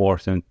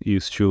important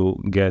is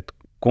to get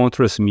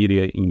contrast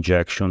media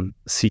injection,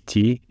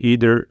 CT,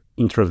 either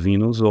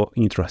intravenous or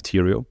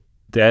intraarterial.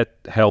 That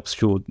helps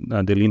to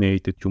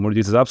delineate the tumor.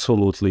 This is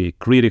absolutely a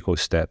critical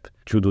step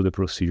to do the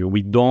procedure.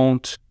 We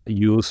don't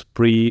use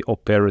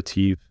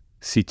pre-operative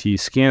CT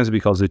scans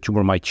because the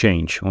tumor might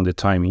change on the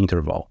time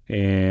interval.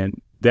 And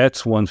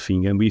that's one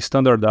thing. And we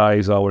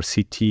standardize our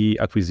CT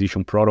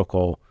acquisition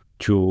protocol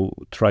to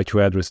try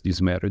to address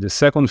this matter. The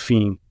second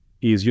thing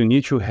is you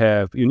need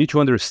to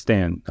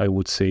understand, I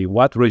would say,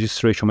 what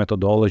registration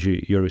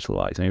methodology you're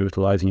utilizing. Are you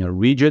utilizing a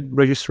rigid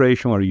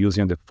registration or are you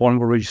using the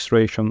formal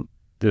registration?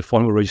 The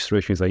formal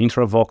registration is an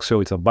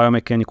intravoxel, it's a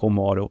biomechanical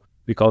model,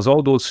 because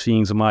all those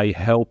things might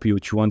help you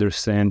to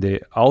understand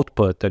the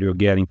output that you're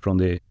getting from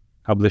the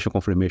ablation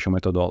confirmation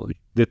methodology.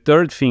 The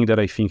third thing that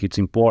I think it's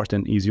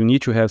important is you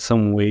need to have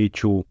some way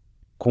to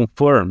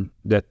confirm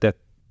that that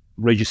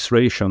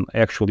registration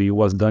actually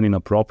was done in a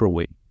proper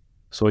way.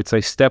 So it's a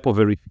step of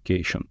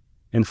verification.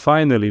 And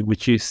finally,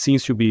 which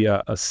seems to be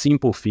a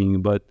simple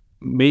thing, but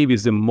maybe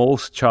is the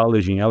most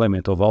challenging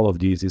element of all of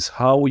this, is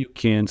how you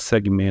can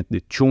segment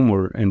the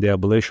tumor and the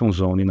ablation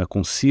zone in a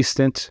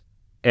consistent,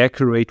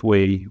 accurate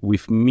way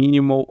with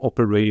minimal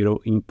operator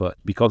input.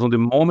 Because on the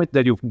moment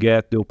that you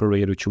get the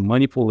operator to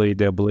manipulate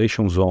the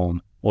ablation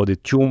zone or the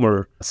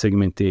tumor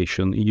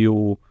segmentation,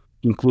 you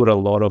include a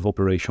lot of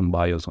operation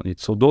bias on it.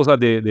 So those are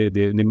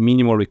the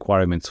minimal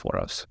requirements for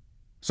us.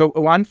 So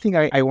one thing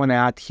I want to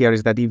add here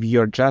is that if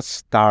you're just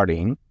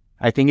starting,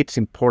 I think it's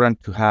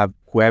important to have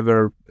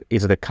whoever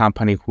is the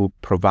company who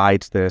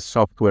provides the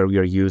software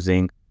you're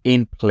using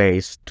in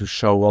place to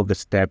show all the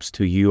steps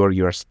to you or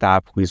your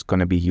staff who is going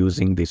to be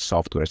using this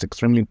software. It's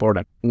extremely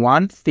important.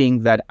 One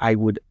thing that I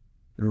would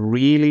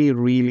really,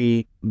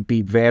 really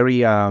be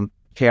very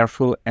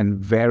careful and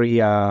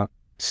very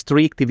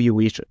strict, if you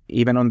wish,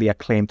 even on the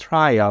ACCLAIM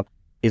trial,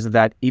 is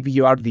that if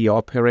you are the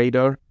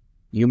operator,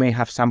 you may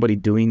have somebody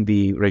doing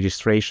the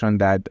registration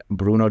that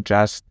Bruno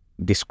just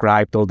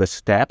described all the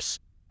steps,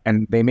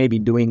 and they may be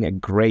doing a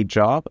great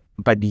job,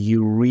 but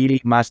you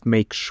really must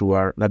make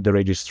sure that the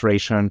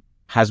registration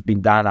has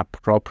been done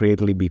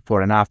appropriately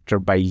before and after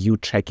by you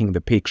checking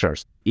the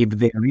pictures. If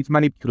there is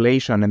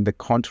manipulation and the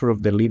contour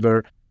of the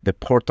liver, the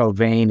portal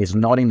vein is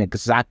not in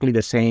exactly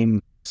the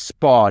same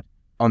spot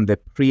on the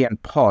pre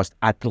and post,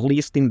 at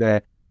least in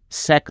the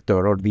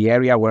sector or the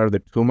area where the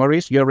tumor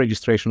is, your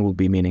registration will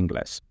be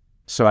meaningless.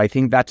 So I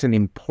think that's an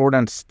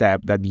important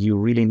step that you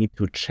really need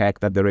to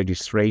check that the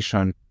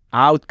registration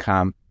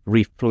outcome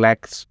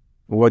reflects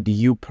what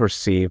you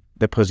perceive,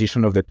 the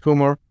position of the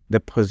tumor, the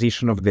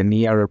position of the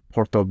near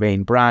portal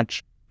vein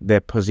branch,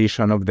 the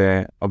position of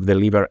the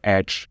liver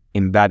edge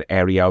in that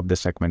area of the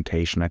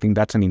segmentation. I think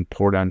that's an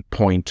important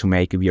point to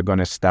make if you're going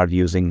to start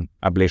using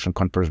ablation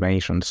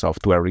confirmation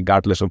software,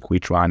 regardless of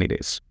which one it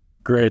is.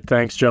 Great.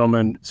 Thanks,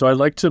 gentlemen. So I'd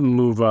like to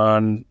move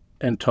on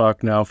and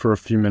talk now for a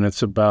few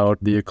minutes about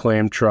the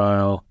ACCLAIM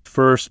trial.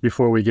 First,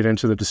 before we get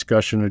into the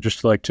discussion, I'd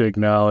just like to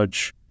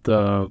acknowledge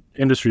the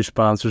industry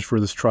sponsors for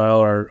this trial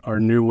are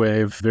New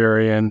Wave,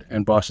 Varian,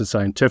 and Boston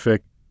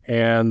Scientific.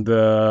 And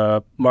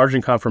the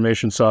margin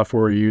confirmation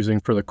software we're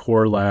using for the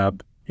core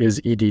lab is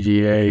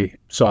EDDA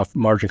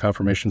margin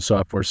confirmation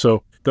software.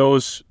 So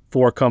those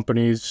 4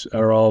 companies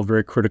are all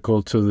very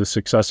critical to the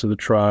success of the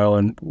trial.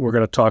 And we're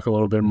going to talk a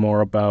little bit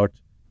more about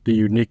the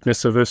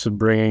uniqueness of this, of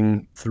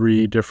bringing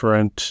 3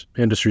 different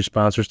industry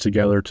sponsors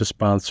together to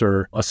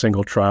sponsor a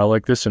single trial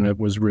like this. And it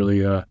was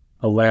really a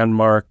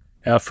landmark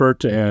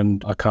effort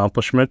and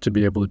accomplishment to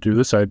be able to do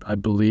this. I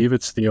believe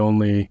it's the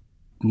only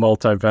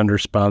multi-vendor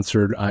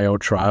sponsored IO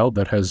trial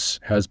that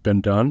has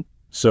been done.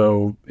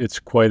 So it's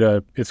quite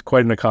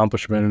an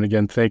accomplishment. And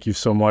again, thank you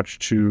so much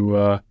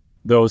to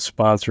those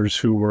sponsors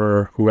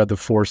who had the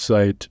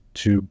foresight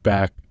to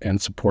back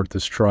and support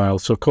this trial.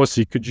 So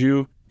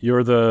Kosti,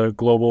 you're the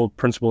global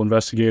principal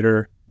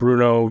investigator.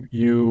 Bruno,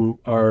 you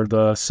are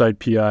the site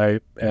PI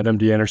at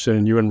MD Anderson,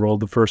 and you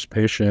enrolled the first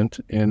patient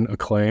in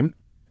ACCLAIM.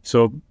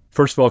 So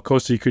first of all,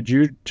 Kosti, could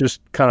you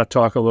just kind of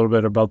talk a little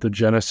bit about the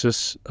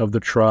genesis of the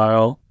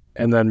trial,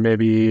 and then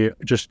maybe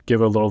just give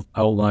a little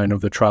outline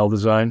of the trial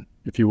design,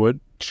 if you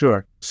would?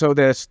 Sure. So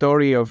the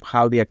story of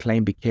how the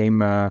ACCLAIM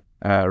became a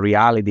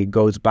reality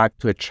goes back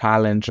to a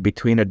challenge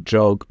between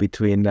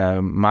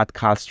Matt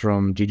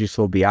Kallstrom, Gigi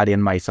Solbiati,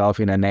 and myself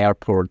in an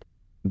airport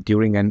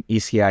during an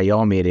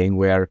ECIO meeting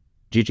where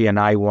Gigi and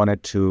I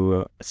wanted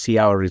to see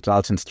our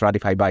results and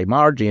stratify by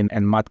margin,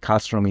 and Matt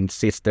Kallstrom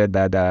insisted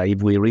that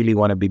if we really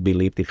want to be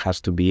believed, it has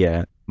to be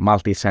a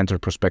multi-center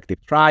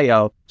prospective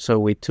trial. So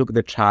we took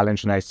the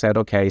challenge and I said,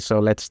 okay, so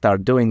let's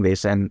start doing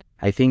this. And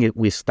I think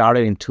we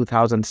started in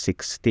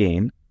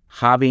 2016,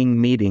 having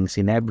meetings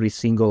in every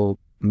single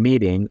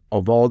meeting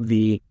of all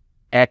the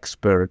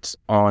experts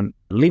on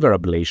liver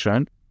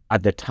ablation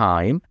at the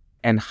time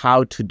and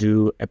how to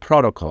do a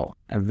protocol.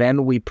 And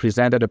then we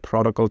presented a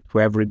protocol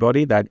to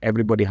everybody that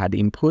everybody had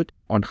input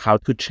on how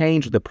to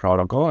change the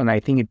protocol. And I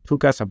think it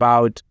took us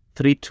about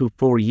 3 to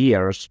 4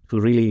 years to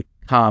really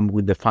come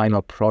with the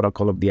final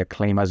protocol of the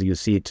ACCLAIM as you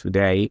see it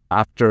today,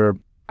 after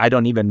I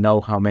don't even know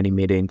how many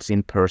meetings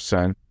in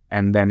person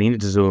and then in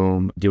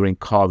Zoom during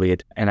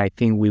COVID. And I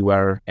think we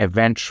were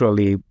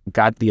eventually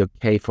got the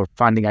okay for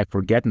funding. I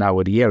forget now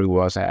what year it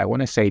was. I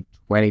want to say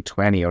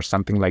 2020 or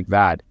something like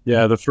that.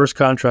 Yeah, the first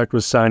contract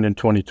was signed in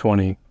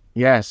 2020.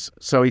 Yes.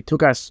 So it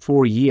took us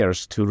 4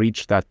 years to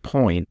reach that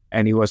point,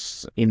 and it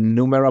was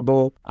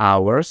innumerable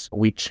hours.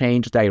 We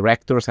changed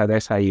directors at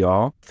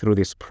SIO through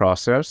this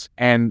process,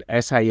 and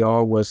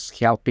SIO was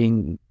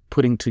helping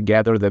putting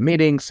together the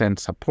meetings and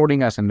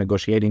supporting us and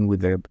negotiating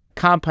with the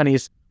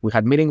companies. We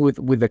had meetings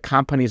with the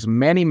companies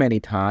many, many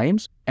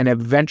times. And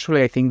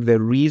eventually, I think the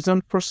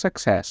reason for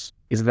success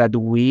is that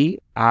we,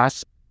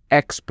 as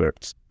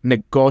experts,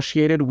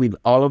 negotiated with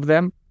all of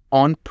them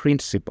on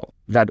principle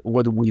that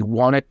what we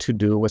wanted to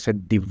do was a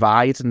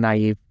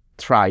device-naive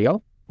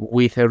trial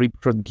with a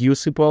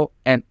reproducible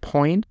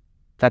endpoint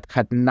that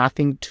had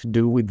nothing to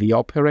do with the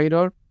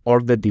operator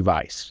or the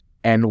device.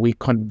 And we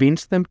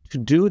convinced them to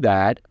do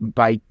that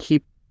by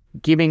keep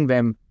giving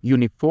them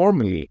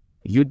uniformly.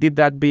 You did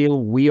that,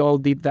 Bill. We all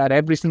did that.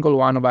 Every single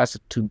one of us,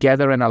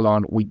 together and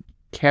alone, we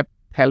kept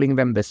telling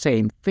them the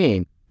same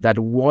thing, that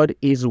what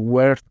is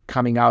worth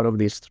coming out of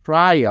this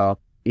trial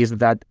is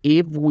that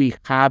if we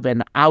have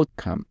an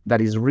outcome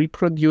that is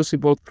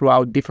reproducible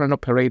throughout different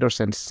operators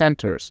and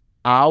centers,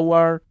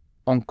 our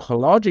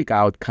oncologic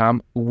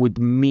outcome would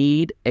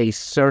meet a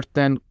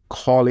certain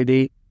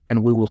quality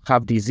and we will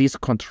have disease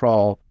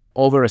control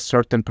over a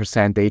certain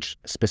percentage.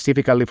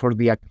 Specifically for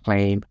the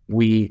ACCLAIM,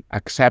 we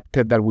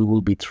accepted that we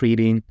will be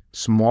treating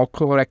small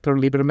colorectal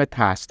liver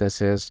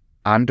metastases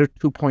under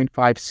 2.5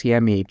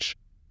 cm each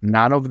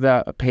None of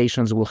the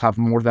patients will have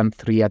more than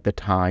 3 at the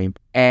time.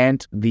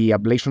 And the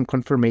ablation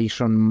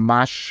confirmation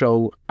must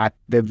show at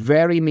the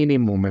very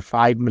minimum a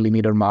 5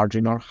 millimeter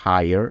margin or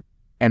higher.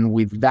 And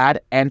with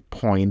that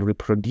endpoint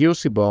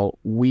reproducible,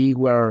 we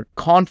were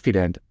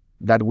confident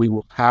that we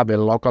will have a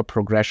local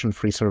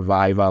progression-free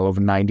survival of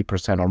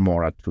 90% or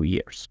more at 2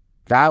 years.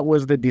 That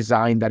was the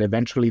design that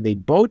eventually they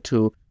bought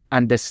to,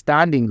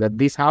 understanding that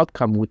this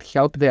outcome would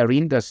help their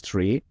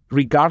industry,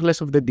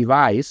 regardless of the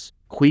device,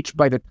 which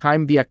by the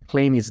time the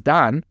acclaim is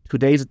done,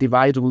 today's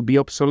device will be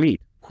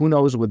obsolete. Who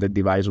knows what the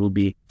device will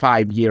be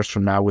 5 years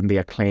from now when the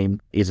acclaim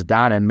is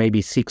done, and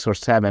maybe 6 or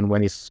 7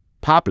 when it's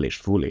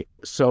published fully.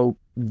 So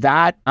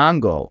that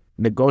angle,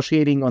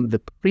 negotiating on the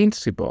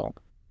principle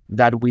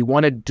that we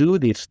want to do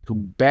this to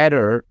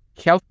better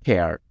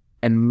healthcare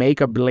and make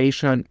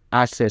ablation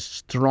as a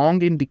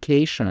strong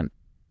indication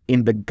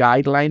in the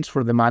guidelines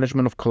for the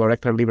management of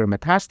colorectal liver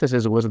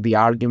metastasis, was the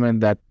argument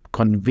that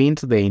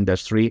convinced the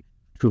industry,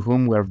 to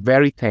whom we're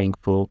very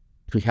thankful,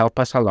 to help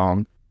us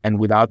along. And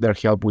without their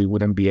help, we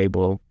wouldn't be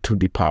able to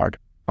depart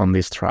on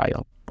this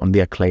trial, on the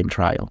acclaim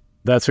trial.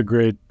 That's a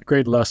great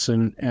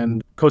lesson.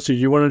 And Kosti,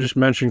 you want to just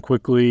mention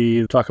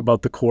quickly, talk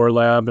about the core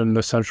lab and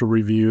the central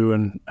review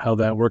and how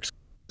that works?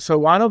 So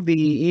one of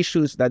the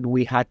issues that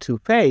we had to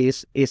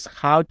face is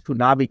how to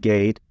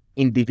navigate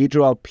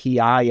individual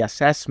PI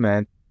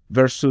assessment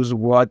versus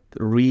what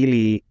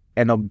really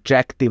an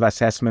objective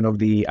assessment of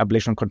the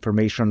ablation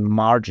confirmation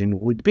margin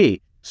would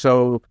be.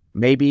 So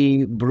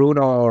maybe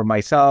Bruno or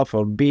myself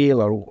or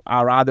Bill or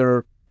our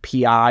other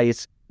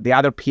PIs, the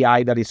other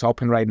PI that is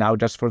open right now,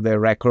 just for the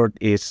record,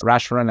 is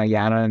Rashwaran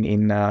Ayanan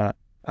in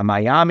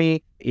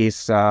Miami,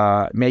 is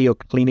Mayo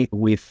Clinic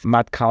with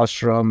Matt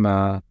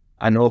Kallstrom,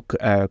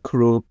 Anil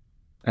Krupp,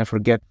 I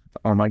forget,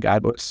 oh my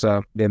God, what's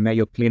the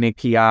Mayo Clinic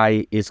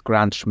PI is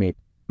Grant Schmidt.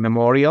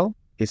 Memorial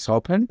is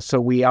open.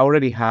 So we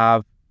already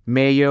have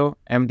Mayo,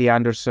 MD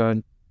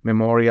Anderson,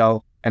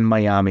 Memorial, and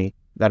Miami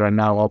that are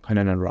now open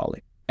and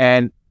enrolling.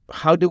 And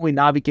how do we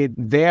navigate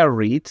their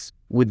reads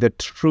with the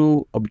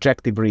true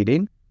objective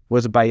reading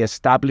was by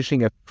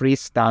establishing a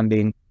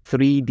freestanding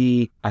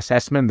 3D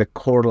assessment, the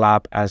core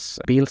lab, as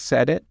Bill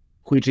said it,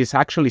 which is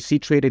actually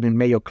situated in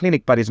Mayo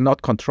Clinic, but is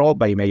not controlled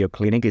by Mayo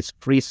Clinic. It's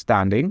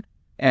freestanding.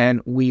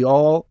 And we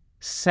all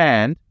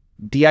send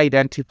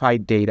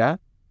de-identified data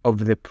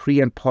of the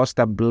pre and post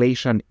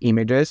ablation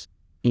images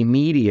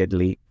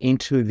immediately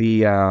into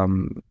the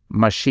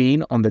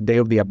machine on the day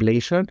of the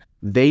ablation.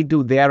 They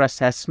do their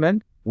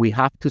assessment. We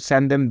have to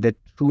send them the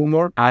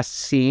tumor as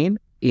seen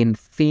in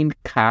thin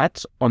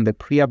cuts on the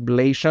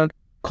pre-ablation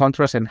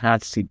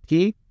contrast-enhanced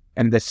CT,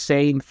 and the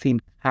same thin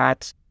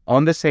cuts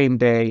on the same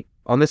day,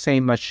 on the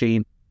same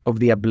machine of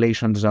the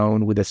ablation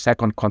zone with the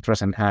second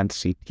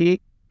contrast-enhanced CT.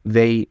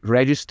 They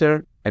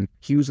register and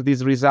fuse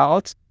these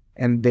results,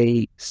 and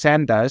they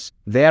send us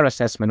their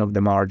assessment of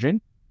the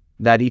margin,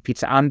 that if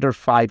it's under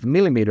 5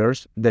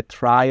 millimeters, the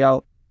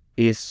trial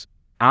is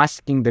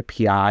asking the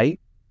PI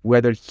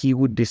whether he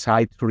would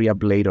decide to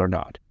reablate or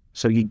not.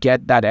 So you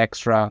get that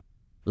extra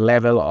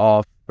level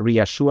of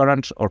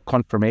reassurance or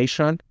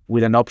confirmation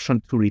with an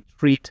option to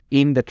retreat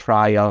in the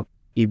trial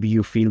if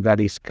you feel that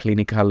is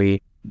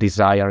clinically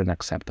desired and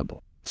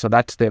acceptable. So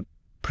that's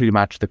pretty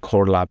much the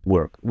core lab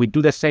work. We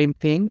do the same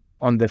thing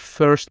on the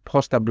first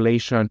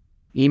post-ablation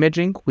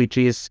imaging, which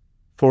is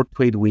 4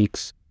 to 8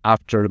 weeks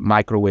after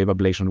microwave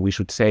ablation. We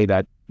should say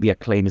that the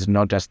acclaim is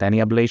not just any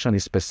ablation,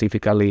 it's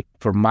specifically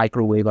for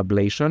microwave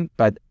ablation,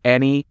 but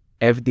any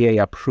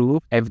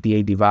FDA-approved,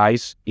 FDA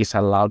device is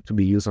allowed to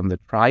be used on the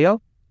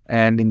trial.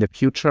 And in the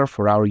future,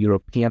 for our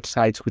European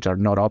sites, which are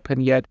not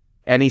open yet,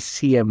 any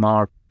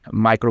CMR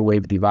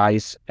microwave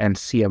device and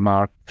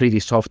CMR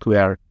 3D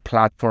software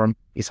platform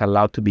is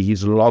allowed to be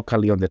used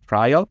locally on the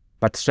trial.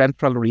 But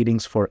central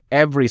readings for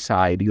every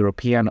site,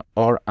 European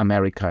or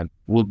American,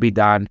 will be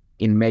done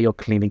in Mayo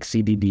Clinic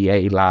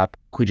CDDA lab,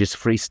 which is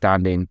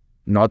freestanding,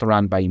 not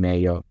run by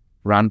Mayo,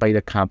 run by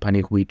the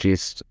company, which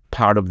is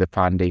part of the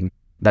funding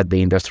that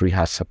the industry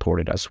has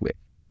supported us with.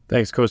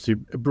 Thanks, Kosti.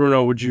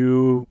 Bruno, would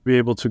you be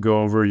able to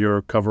go over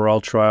your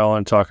COVERALL trial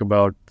and talk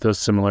about the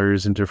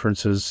similarities and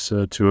differences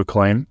to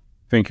ACCLAIM?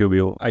 Thank you,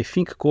 Bill. I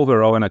think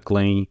COVERALL and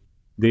ACCLAIM,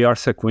 they are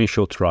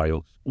sequential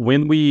trials.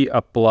 When we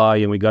apply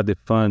and we got the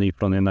funding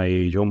from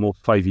NIH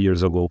almost 5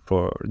 years ago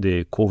for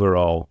the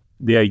COVERALL,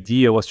 the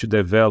idea was to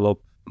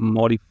develop,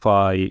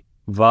 modify,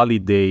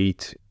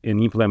 validate,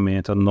 and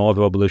implement a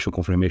novel ablation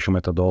confirmation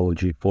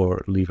methodology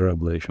for liver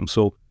ablation.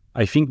 So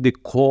I think the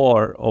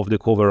core of the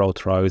COVERALL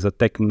trial is a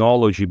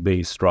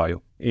technology-based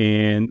trial.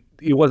 And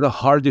it was a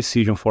hard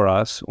decision for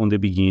us on the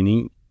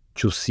beginning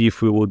to see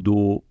if we would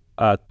do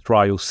a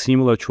trial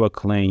similar to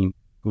ACCLAIM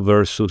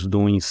versus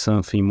doing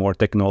something more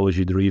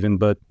technology-driven.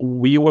 But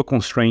we were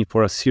constrained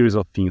for a series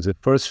of things. The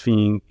first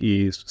thing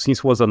is, since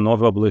it was a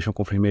novel ablation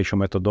confirmation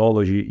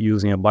methodology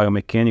using a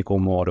biomechanical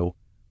model,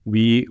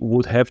 we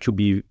would have to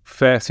be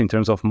fast in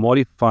terms of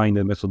modifying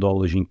the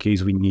methodology in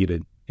case we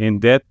needed.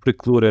 And that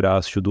precluded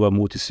us to do a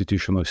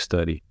multi-institutional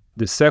study.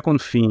 The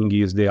second thing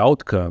is the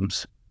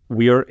outcomes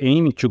We are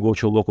aiming to go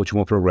to local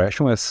tumor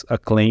progression as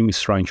Acclaim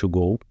is trying to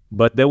go,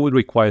 but that would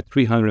require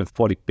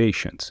 340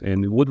 patients,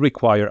 and it would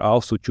require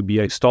also to be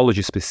a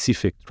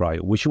histology-specific trial,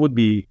 which would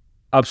be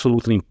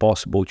absolutely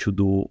impossible to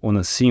do on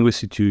a single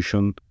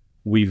institution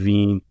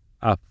within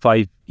a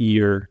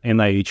 5-year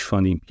NIH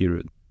funding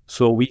period.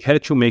 So we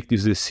had to make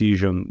this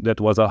decision. That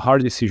was a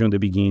hard decision at the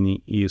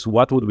beginning, is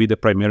what would be the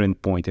primary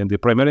endpoint. And the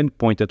primary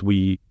endpoint that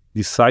we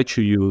decided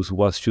to use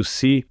was to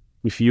see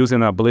if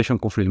using an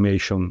ablation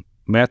confirmation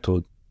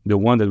method, the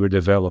one that we're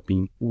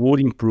developing, would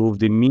improve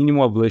the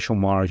minimal ablation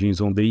margins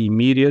on the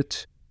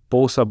immediate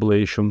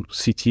post-ablation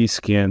CT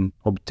scan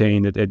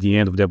obtained at the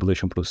end of the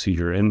ablation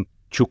procedure. And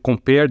to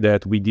compare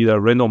that, we did a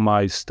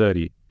randomized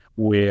study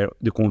where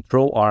the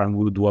control arm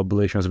will do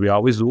ablation as we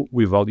always do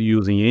without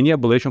using any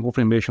ablation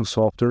confirmation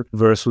software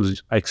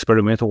versus an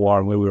experimental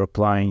arm where we're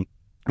applying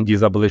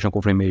this ablation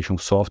confirmation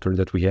software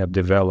that we have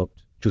developed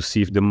to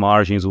see if the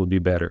margins would be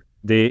better.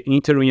 The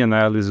interim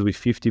analysis with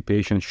 50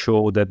 patients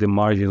showed that the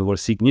margins were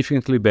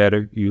significantly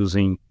better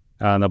using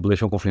an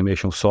ablation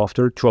confirmation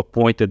software, to a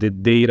point that the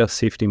data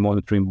safety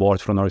monitoring board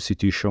from our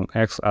institution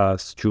asked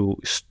us to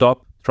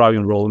stop trial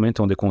enrollment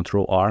on the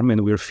control arm,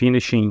 and we're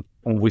finishing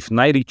with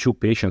 92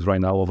 patients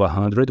right now of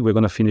 100. We're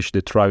going to finish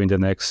the trial in the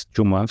next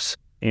 2 months,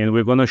 and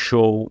we're going to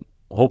show,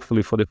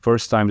 hopefully for the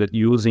first time, that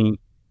using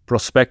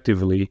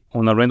prospectively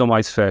on a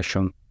randomized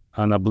fashion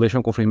an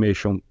ablation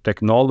confirmation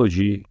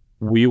technology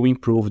will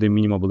improve the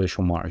minimum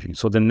ablation margin.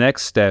 So the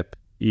next step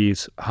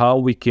is how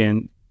we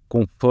can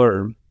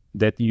confirm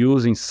that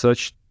using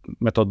such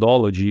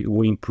methodology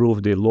will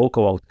improve the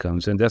local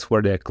outcomes, and that's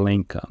where the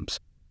Acclaim comes.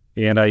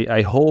 And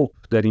I hope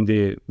that in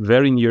the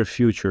very near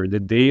future, the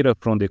data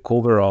from the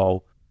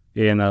COVERALL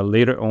and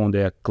later on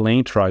the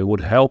Acclaim trial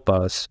would help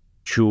us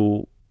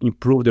to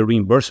improve the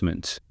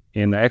reimbursement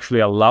and actually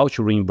allow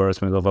to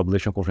reimbursement of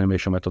ablation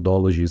confirmation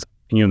methodologies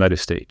in the United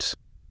States.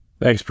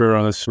 Thanks,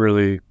 Bruno. That's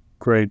really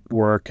great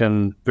work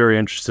and very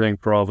interesting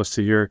for all of us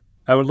to hear.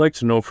 I would like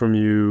to know from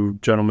you,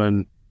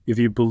 gentlemen, if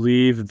you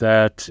believe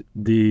that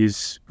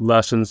these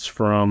lessons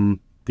from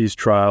these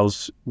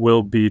trials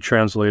will be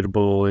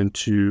translatable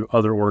into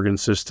other organ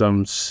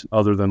systems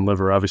other than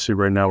liver. Obviously,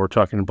 right now we're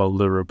talking about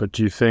liver, but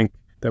do you think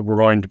that we're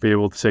going to be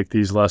able to take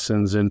these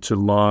lessons into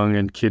lung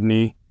and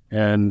kidney,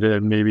 and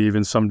maybe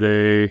even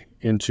someday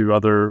into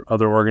other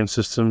organ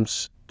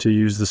systems to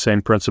use the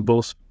same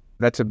principles?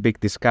 That's a big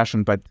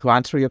discussion, but to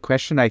answer your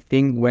question, I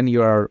think when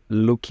you're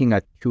looking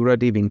at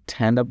curative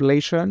intent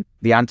ablation,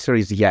 the answer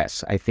is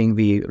yes. I think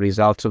the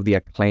results of the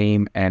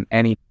Acclaim and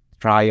any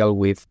trial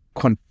with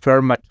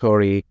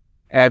confirmatory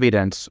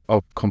evidence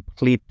of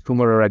complete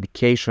tumor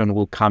eradication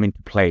will come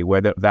into play,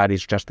 whether that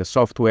is just the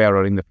software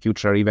or in the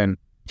future even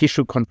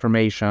tissue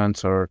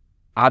confirmations or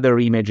other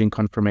imaging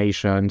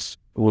confirmations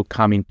will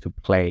come into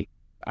play.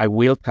 I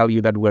will tell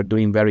you that we're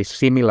doing very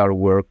similar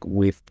work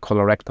with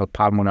colorectal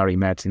pulmonary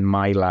mets in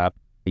my lab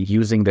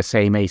using the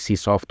same AC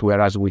software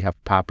as we have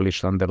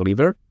published on the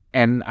liver.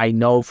 And I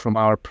know from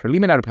our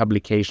preliminary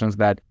publications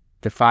that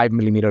the 5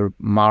 millimeter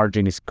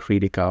margin is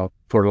critical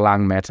for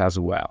lung mets as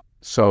well.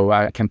 So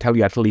I can tell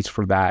you at least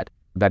for that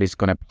is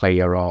going to play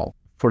a role.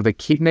 For the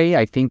kidney,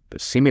 I think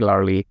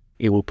similarly,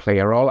 it will play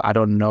a role. I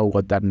don't know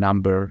what that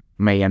number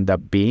may end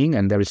up being,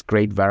 and there is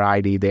great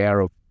variety there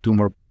of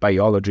tumor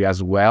biology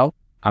as well.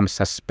 I'm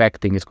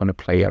suspecting it's going to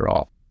play a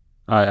role.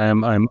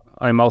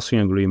 I'm also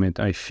in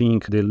agreement. I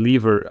think the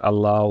liver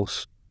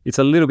allows, it's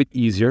a little bit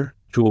easier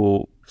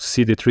to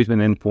see the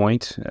treatment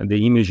endpoint.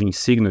 The imaging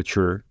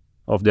signature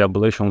of the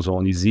ablation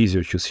zone is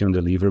easier to see on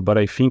the liver, but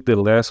I think the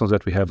lessons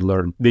that we have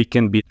learned, they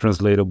can be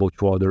translatable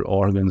to other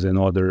organs and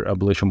other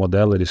ablation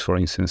modalities, for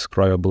instance,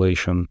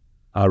 cryoablation,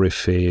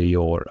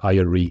 RFA, or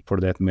IRE for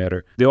that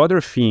matter. The other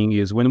thing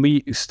is when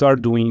we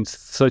start doing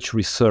such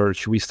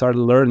research, we start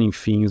learning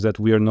things that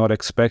we are not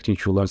expecting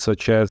to learn,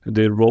 such as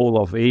the role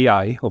of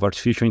AI, of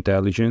artificial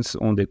intelligence,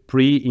 on the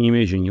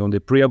pre-imaging, on the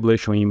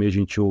pre-ablation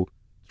imaging to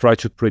try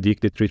to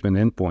predict the treatment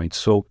endpoint.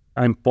 So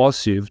I'm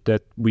positive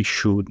that we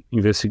should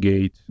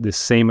investigate the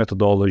same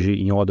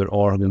methodology in other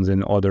organs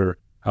and other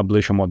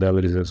ablation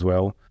modalities as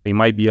well. It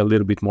might be a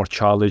little bit more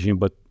challenging,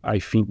 but I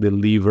think the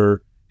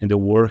liver and the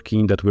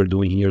working that we're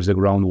doing here is the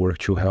groundwork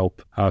to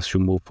help us to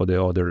move for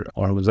the other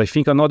organs. I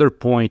think another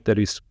point that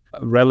is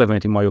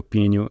relevant, in my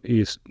opinion,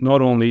 is not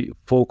only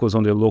focus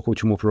on the local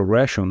tumor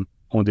progression,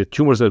 on the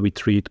tumors that we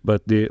treat,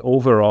 but the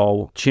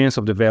overall chance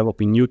of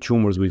developing new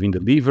tumors within the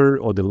liver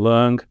or the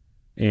lung.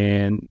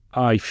 And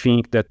I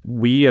think that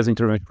we as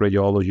interventional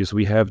radiologists,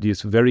 we have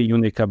this very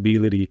unique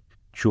ability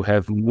to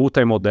have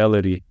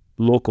multimodality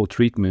local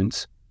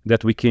treatments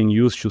that we can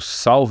use to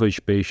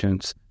salvage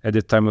patients at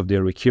the time of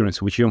their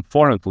recurrence, which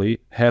unfortunately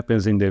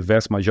happens in the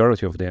vast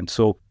majority of them.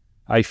 So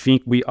I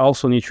think we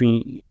also need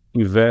to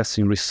invest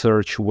in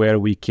research where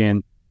we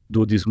can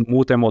do this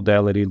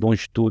multimodality,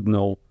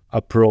 longitudinal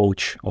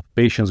approach of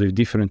patients with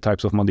different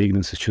types of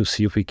malignancies to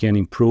see if we can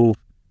improve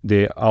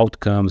the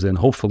outcomes and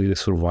hopefully the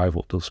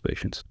survival of those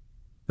patients.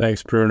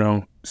 Thanks,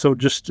 Bruno. So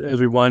just as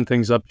we wind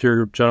things up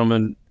here,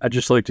 gentlemen, I'd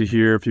just like to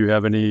hear if you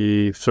have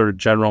any sort of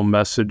general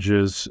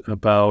messages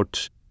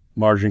about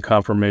margin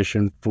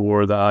confirmation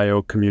for the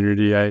IO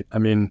community. I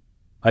mean,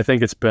 I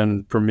think it's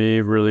been, for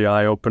me, really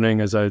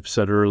eye-opening, as I've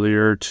said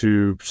earlier,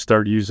 to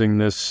start using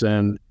this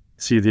and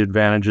see the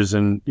advantages.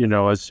 And,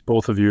 as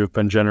both of you have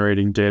been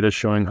generating data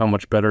showing how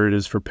much better it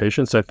is for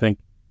patients, I think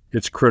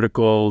it's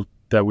critical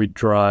that we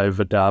drive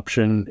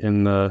adoption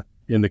in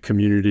the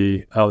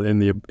community, out in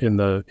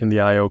the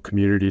IO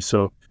community.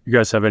 So you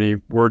guys have any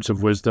words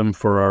of wisdom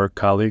for our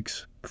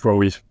colleagues before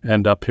we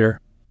end up here?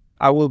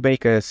 I will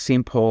make a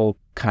simple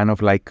kind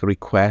of like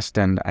request,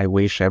 and I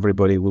wish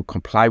everybody will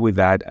comply with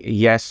that.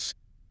 Yes,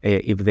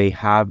 if they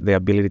have the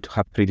ability to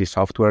have 3D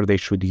software, they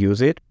should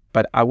use it.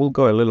 But I will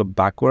go a little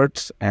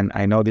backwards, and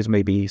I know this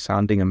may be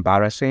sounding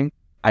embarrassing.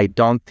 I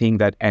don't think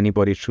that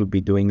anybody should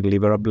be doing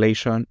liver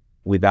ablation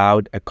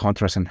without a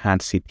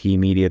contrast-enhanced CT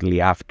immediately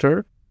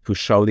after to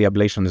show the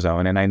ablation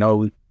zone. And I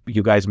know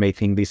you guys may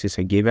think this is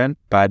a given,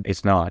 but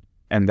it's not.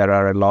 And there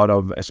are a lot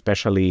of,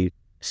 especially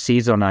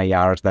seasoned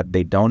IRs, that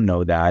they don't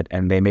know that,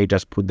 and they may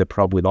just put the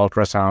probe with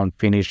ultrasound,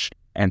 finish,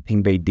 and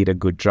think they did a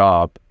good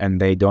job, and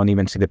they don't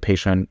even see the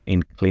patient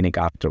in clinic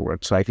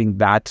afterwards. So I think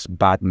that's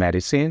bad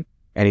medicine,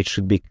 and it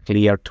should be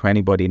clear to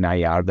anybody in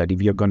IR that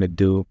if you're going to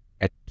do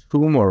a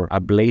tumor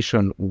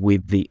ablation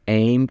with the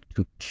aim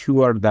to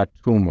cure that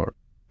tumor,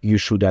 you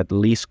should at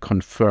least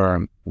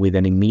confirm with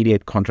an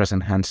immediate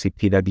contrast-enhanced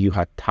CT that you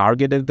have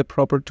targeted the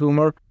proper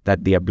tumor,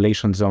 that the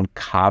ablation zone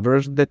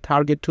covers the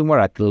target tumor,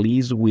 at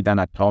least with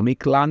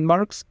anatomic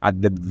landmarks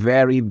at the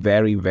very,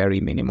 very,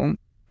 very minimum.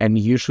 And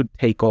you should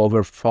take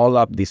over, follow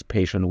up this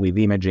patient with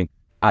imaging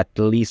at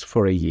least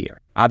for a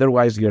year.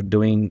 Otherwise, you're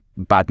doing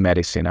bad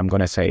medicine. I'm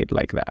going to say it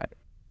like that.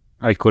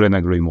 I couldn't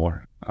agree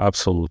more.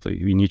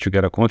 Absolutely. We need to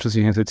get a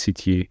contrast-enhanced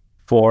CT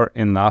for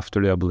and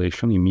after the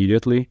ablation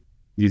immediately.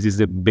 This is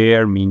the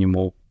bare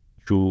minimum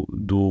to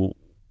do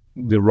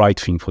the right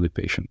thing for the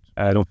patient.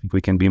 I don't think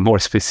we can be more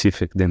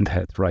specific than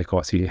that, right?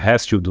 Because he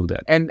has to do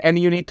that. And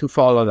you need to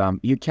follow them.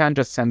 You can't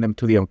just send them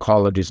to the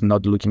oncologist,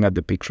 not looking at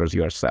the pictures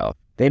yourself.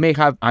 They may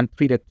have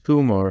untreated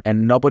tumor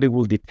and nobody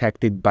will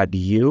detect it but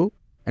you.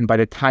 And by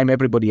the time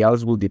everybody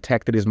else will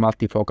detect it as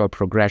multifocal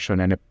progression,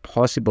 and a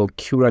possible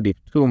curative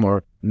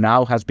tumor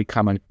now has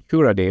become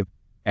uncurative,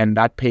 and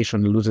that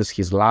patient loses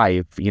his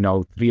life, 3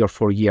 or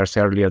 4 years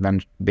earlier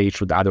than they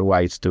should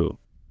otherwise do.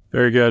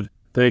 Very good.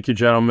 Thank you,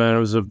 gentlemen. It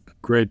was a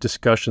great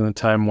discussion. The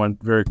time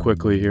went very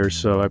quickly here,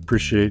 so I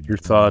appreciate your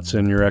thoughts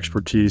and your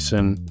expertise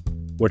and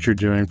what you're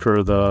doing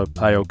for the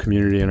IO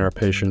community and our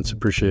patients.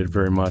 Appreciate it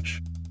very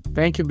much.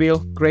 Thank you, Bill.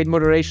 Great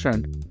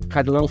moderation.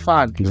 Had a little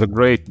fun. It was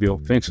great, Bill.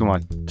 Thanks so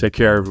much. Take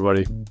care,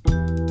 everybody.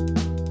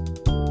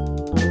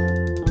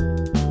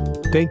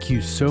 Thank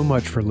you so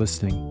much for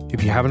listening.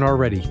 If you haven't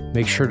already,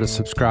 make sure to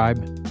subscribe,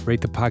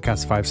 rate the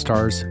podcast 5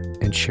 stars,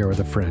 and share with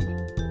a friend.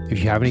 If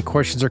you have any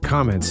questions or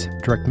comments,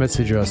 direct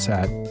message us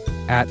at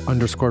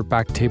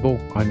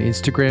 @_backtable on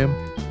Instagram,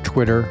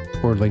 Twitter,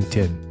 or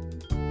LinkedIn.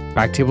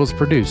 Backtable is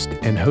produced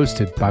and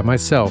hosted by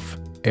myself,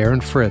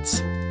 Aaron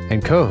Fritz,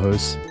 and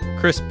co-hosts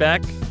Chris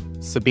Beck,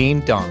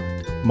 Sabine Dong,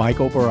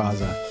 Michael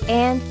Barraza,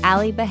 and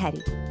Ali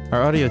Behetti.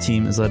 Our audio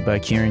team is led by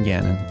Kieran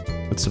Gannon,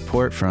 with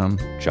support from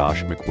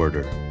Josh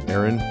McWhirter,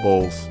 Aaron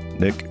Bowles,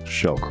 Nick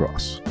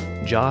Shellcross,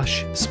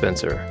 Josh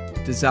Spencer.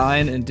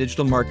 Design and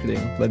digital marketing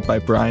led by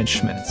Brian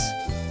Schmitz.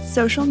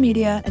 Social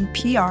media and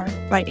PR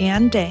by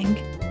Ann Dang,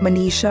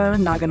 Manisha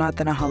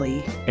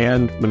Naganathanahali,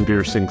 and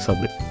Manveer Singh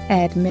Sabri.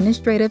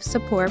 Administrative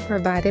support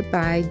provided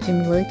by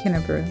Jamila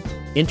Kinnebrew.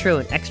 Intro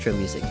and extra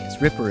music is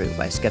Ripperoo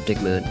by Skeptic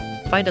Moon.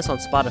 Find us on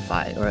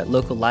Spotify or at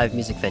local live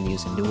music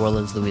venues in New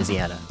Orleans,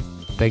 Louisiana.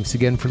 Thanks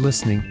again for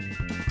listening.